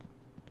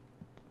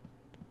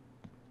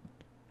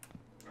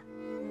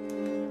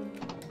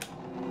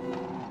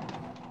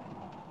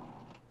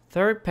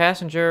 Third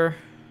passenger.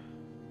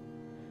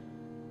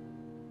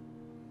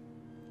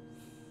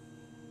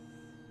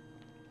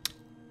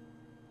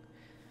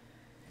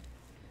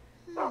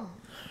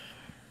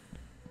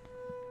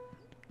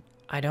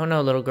 I don't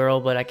know, little girl,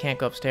 but I can't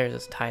go upstairs.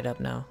 It's tied up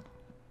now.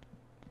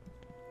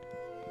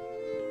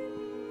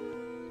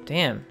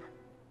 Damn.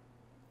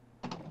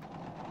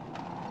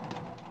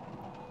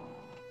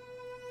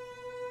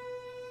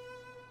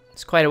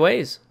 It's quite a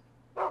ways.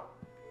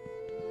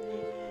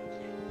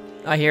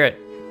 I hear it.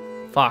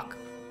 Fuck.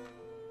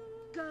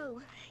 Go.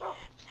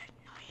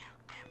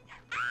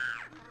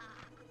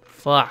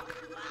 Fuck.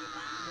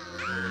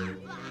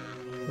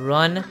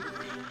 Run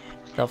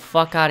the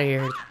fuck out of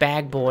here,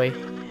 Bag Boy.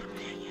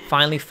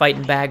 Finally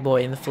fighting Bag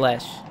Boy in the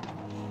flesh.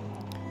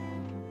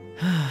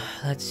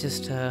 Let's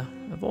just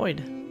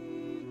avoid.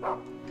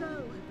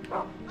 Go.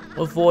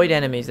 Avoid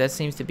enemies. That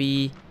seems to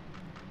be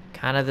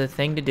kind of the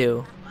thing to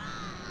do.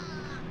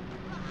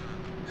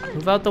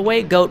 Move out the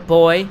way, goat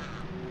boy.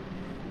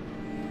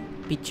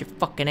 Beat your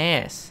fucking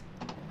ass.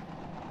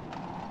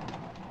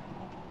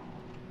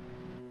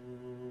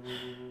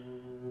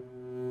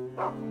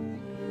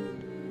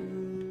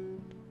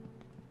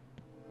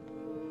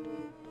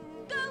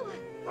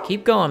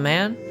 Keep going,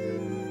 man.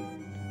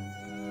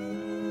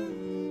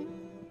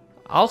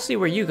 I'll see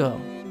where you go.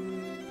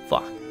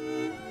 Fuck.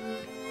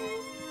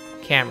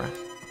 Camera.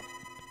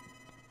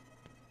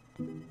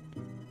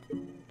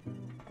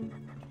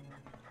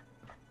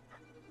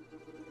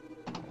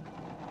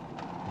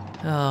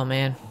 Oh,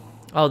 man.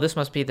 Oh, this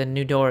must be the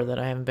new door that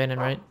I haven't been in,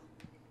 right?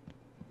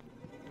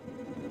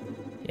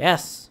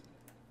 Yes.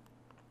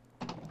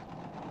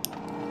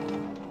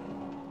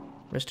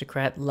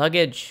 Aristocrat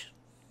luggage.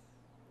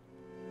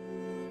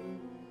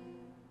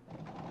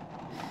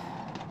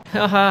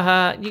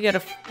 Hahaha, you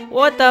gotta.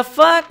 What the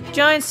fuck?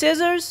 Giant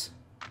scissors?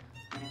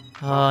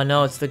 Oh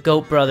no, it's the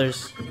Goat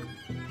Brothers.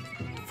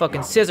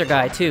 Fucking scissor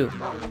guy, too.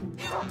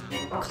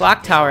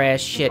 Clock tower ass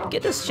shit.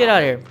 Get this shit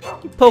out of here.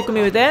 You poking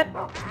me with that?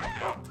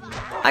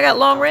 I got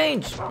long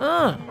range.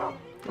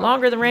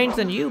 Longer than range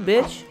than you,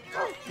 bitch.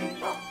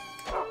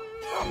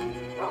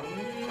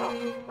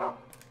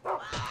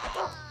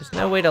 There's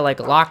no way to, like,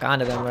 lock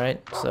onto them, right?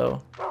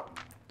 So.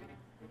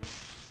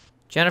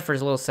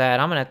 Jennifer's a little sad.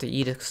 I'm gonna have to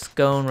eat a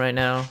scone right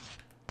now.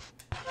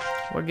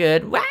 We're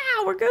good. Wow,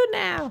 we're good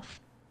now.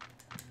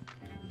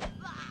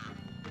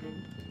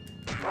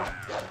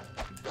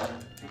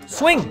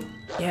 Swing!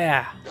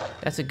 Yeah,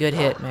 that's a good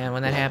hit, man,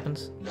 when that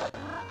happens.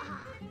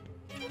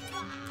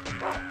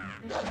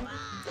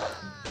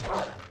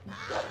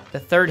 The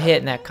third hit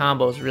in that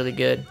combo is really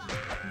good.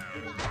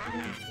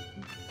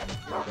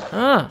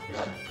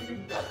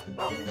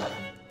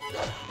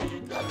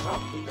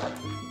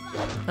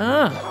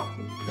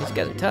 These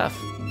guys are tough.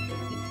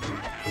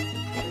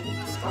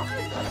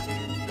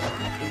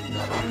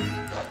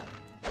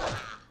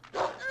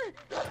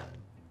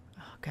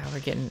 Oh god,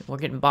 we're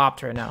getting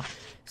bopped right now.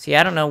 See,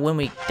 I don't know when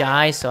we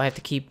die, so I have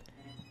to keep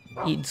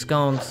eating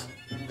scones.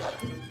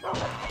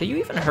 Did you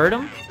even hurt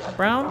him,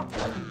 Brown?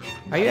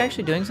 Are you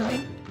actually doing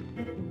something?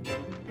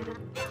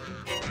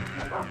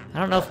 I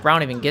don't know if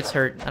Brown even gets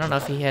hurt. I don't know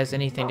if he has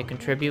anything to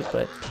contribute,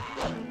 but...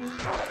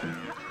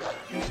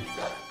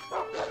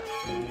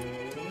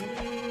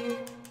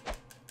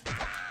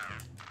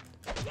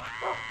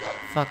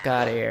 Fuck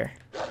out of here.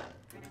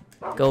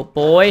 Goat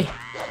boy.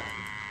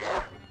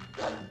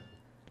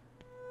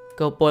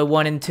 Goat boy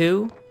 1 and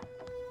 2.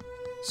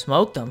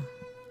 Smoked them.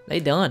 They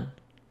done.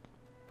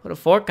 Put a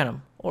fork in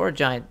them. Or a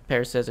giant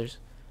pair of scissors.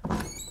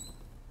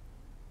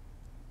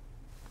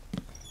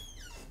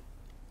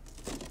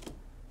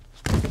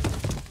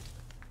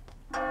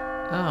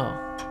 Oh.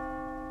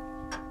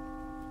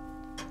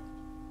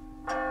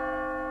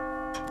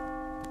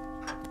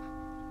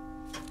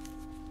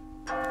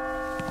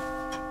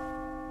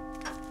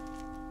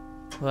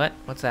 What?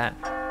 What's that?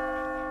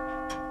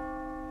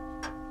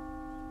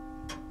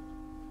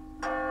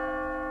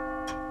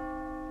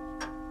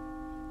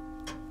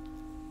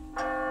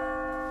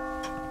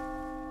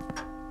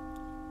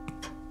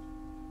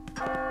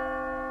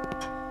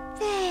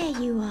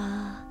 There you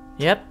are.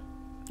 Yep.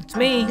 It's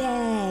me.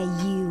 There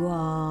you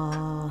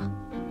are.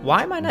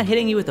 Why am I not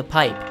hitting you with a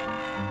pipe?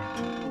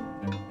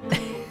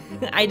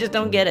 I just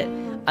don't get it.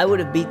 I would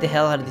have beat the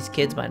hell out of these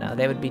kids by now.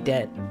 They would be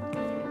dead.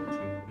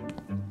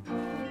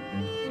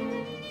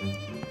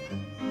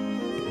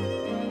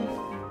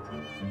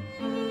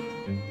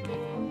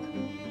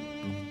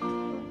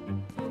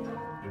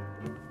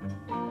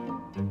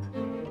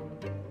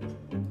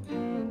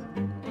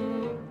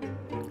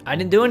 I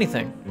didn't do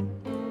anything.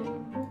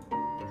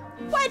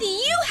 Why do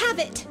you have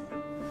it?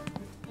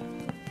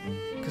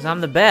 Because I'm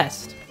the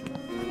best.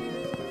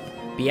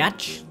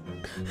 Biatch.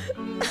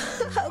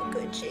 How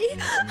could she?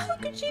 How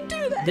could she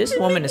do that? This to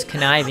woman me? is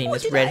conniving,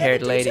 What this did I ever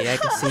red-haired do lady, to I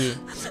can her? see.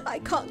 I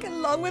can't get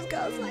along with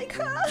girls like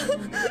her.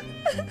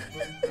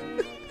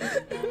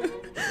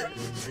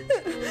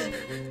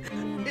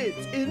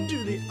 It's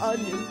into the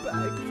onion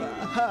bag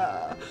for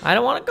her. I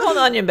don't want to go in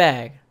the onion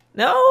bag.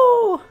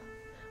 No!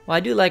 Well, I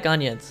do like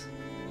onions.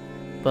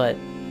 But...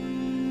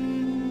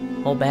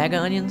 whole bag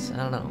of onions? I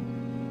don't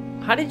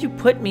know. How did you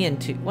put me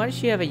into... Why does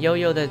she have a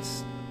yo-yo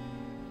that's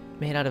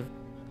made out of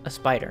a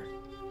spider?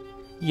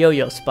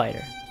 Yo-yo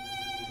spider.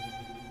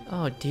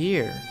 Oh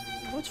dear.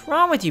 What's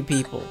wrong with you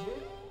people?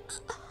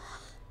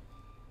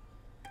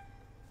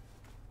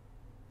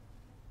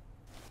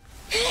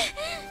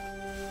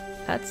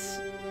 That's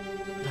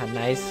not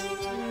nice.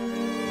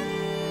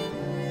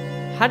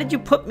 How did you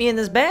put me in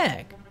this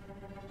bag?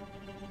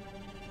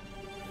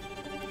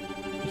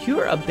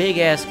 You're a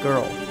big-ass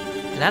girl.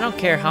 And I don't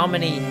care how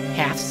many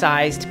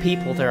half-sized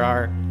people there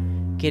are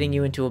getting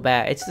you into a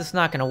bag. It's just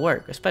not gonna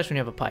work, especially when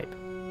you have a pipe.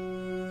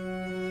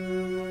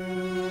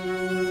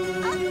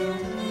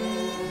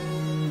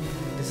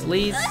 This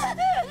leads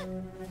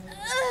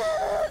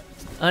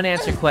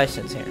unanswered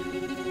questions here.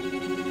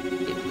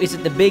 Is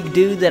it the big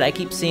dude that I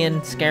keep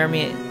seeing scare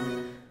me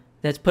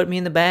that's put me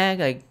in the bag?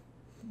 Like,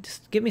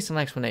 just give me some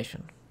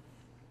explanation.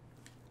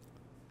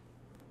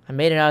 I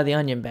made it out of the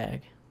onion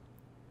bag.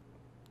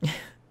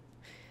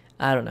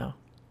 I don't know.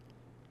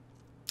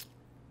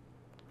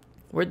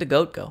 Where'd the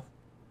goat go?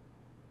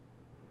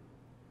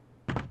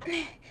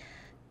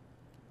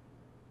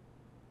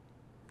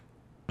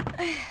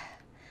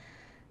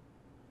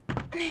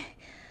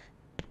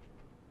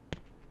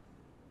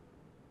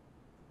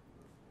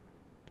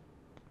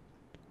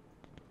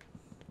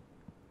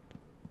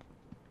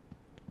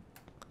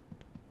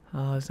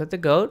 Oh, is that the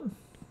goat?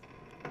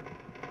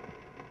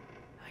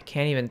 I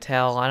can't even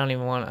tell. I don't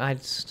even want... I'm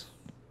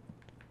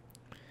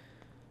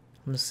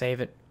gonna save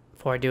it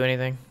before I do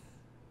anything.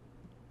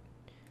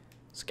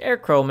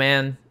 Scarecrow,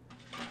 man.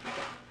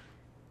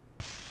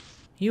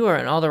 You are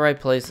in all the right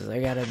places, I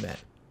gotta admit.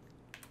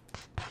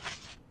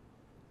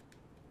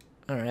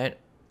 Alright.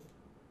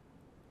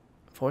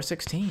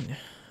 416.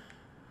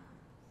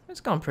 It's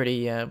gone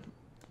pretty,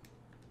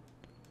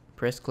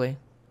 briskly.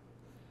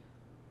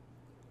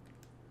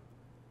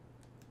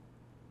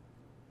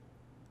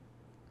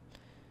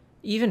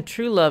 Even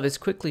true love is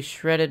quickly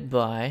shredded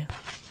by...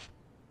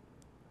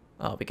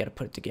 Oh, we gotta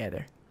put it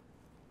together.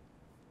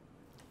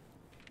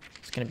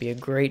 It's gonna be a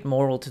great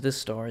moral to this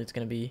story. It's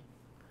gonna be...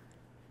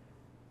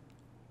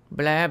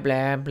 Blah,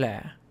 blah,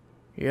 blah.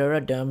 You're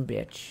a dumb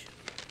bitch.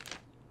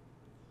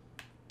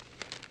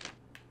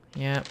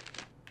 Yep.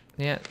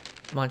 Yep.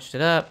 Munched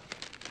it up.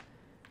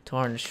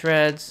 Torn to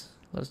shreds.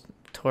 Let's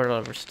tore it out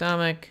of her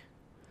stomach.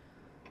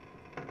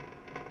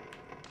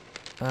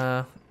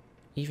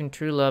 Even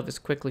true love is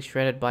quickly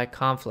shredded by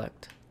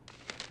conflict.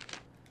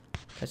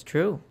 That's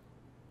true.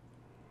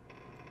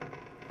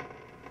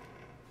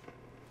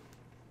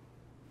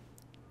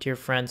 Dear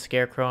friend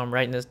Scarecrow, I'm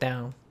writing this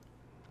down.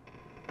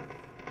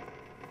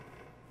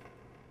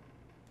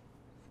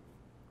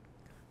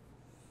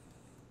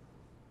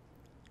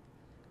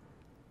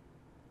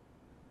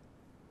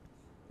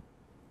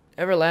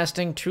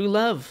 Everlasting true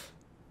love.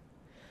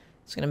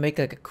 It's gonna make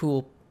like a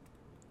cool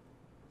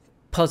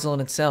puzzle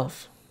in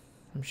itself,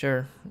 I'm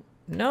sure.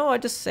 No, I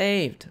just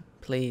saved.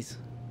 Please.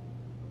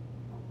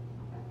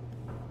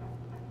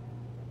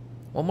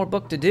 One more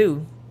book to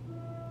do.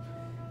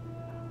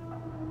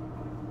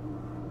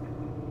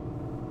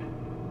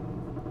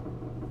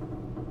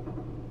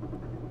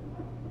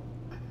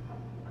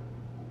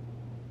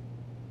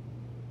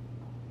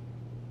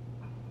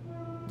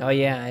 Oh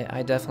yeah,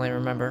 I definitely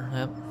remember.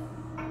 Yep.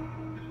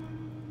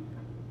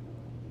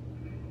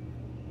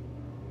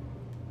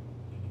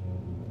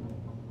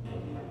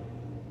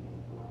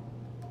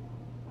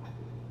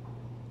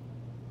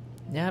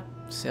 Yep,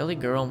 silly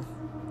girl.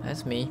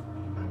 That's me.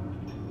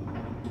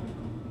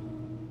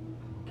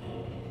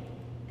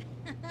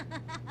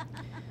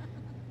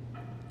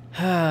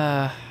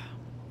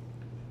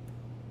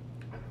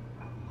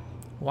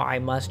 Why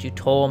must you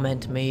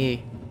torment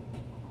me?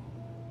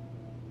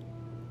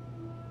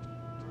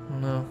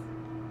 No.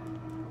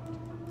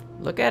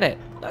 Look at it.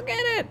 Look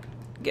at it.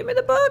 Give me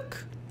the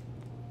book.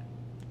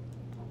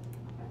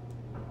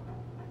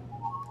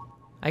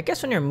 I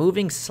guess when you're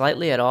moving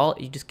slightly at all,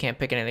 you just can't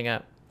pick anything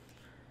up.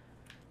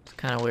 It's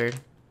kind of weird.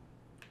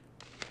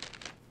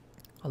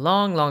 A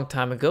long, long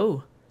time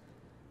ago,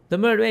 the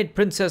mermaid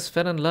princess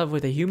fell in love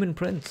with a human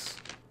prince.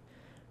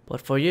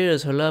 But for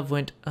years, her love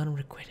went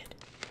unrequited.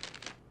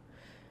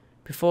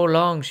 Before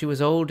long, she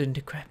was old and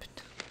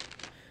decrepit,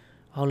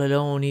 all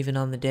alone even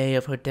on the day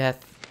of her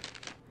death.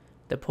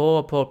 The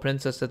poor, poor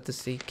princess of the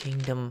Sea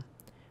Kingdom.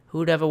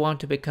 Who'd ever want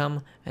to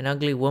become an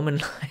ugly woman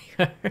like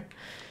her?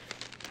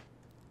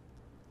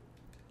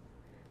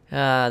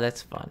 Ah,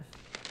 that's fun.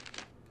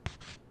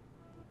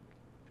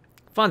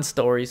 Fun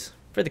stories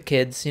for the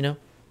kids, you know.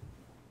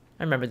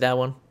 I remember that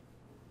one.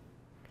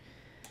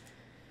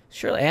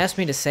 Shirley asked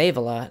me to save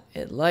a lot.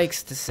 It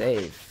likes to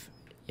save.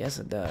 Yes,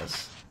 it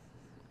does.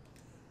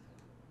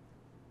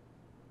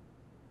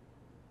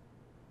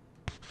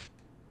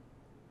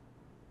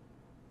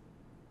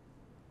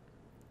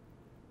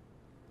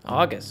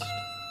 August.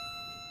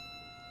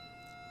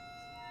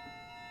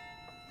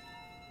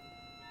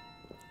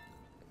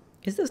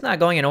 Is this not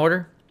going in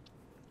order?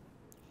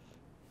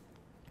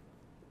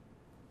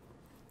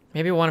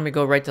 Maybe it wanted me to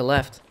go right to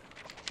left.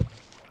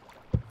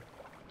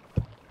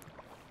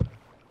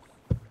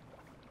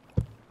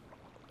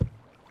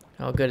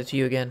 Oh, good, it's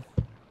you again.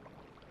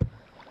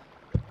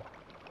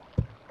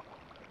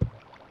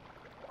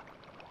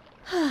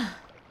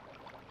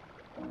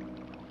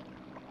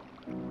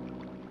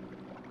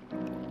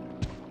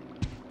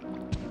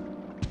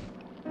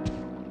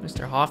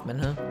 Mr. Hoffman,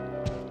 huh?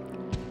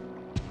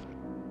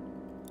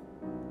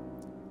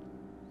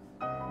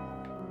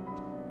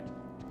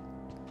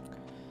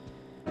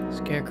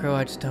 Scarecrow,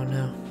 I just don't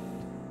know.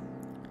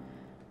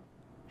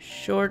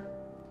 Short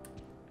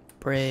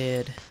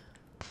bread.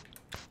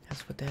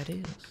 That's what that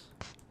is.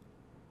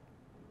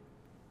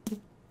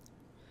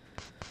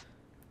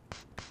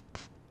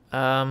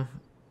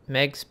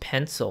 Meg's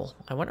pencil.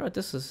 I wonder what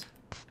this is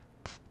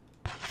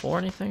for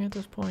anything at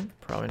this point?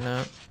 Probably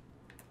not.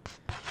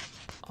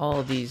 All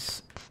of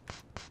these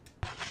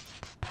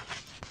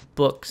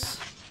books.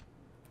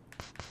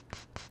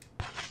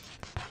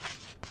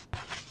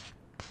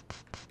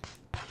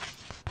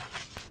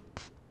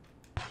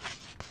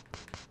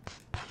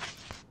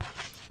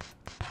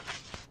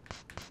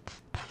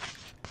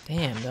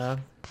 Damn,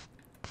 dog.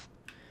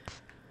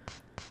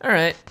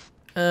 Alright.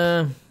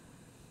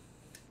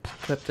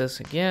 Equip this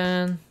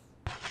again.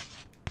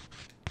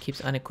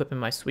 Keeps unequipping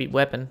my sweet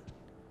weapon.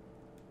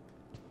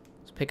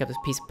 Let's pick up this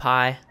piece of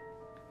pie.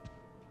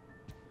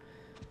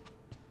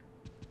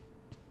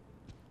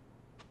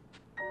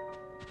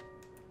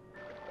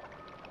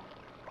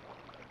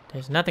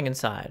 There's nothing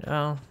inside.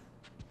 Oh.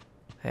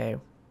 Hey.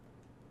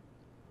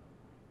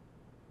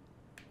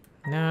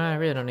 No, I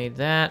really don't need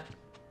that.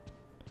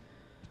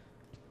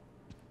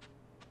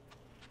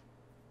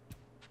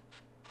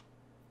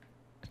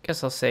 I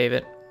guess I'll save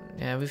it.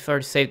 Yeah, we've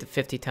already saved it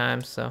 50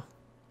 times, so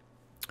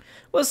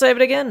we'll save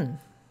it again.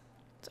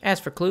 Let's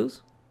ask for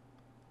clues.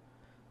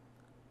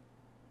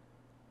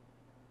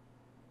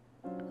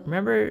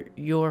 Remember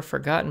your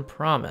forgotten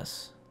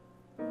promise.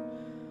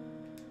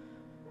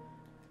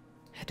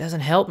 It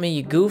doesn't help me,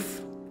 you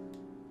goof.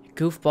 You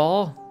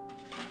goofball.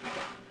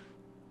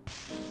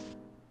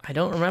 I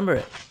don't remember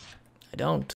it. I don't.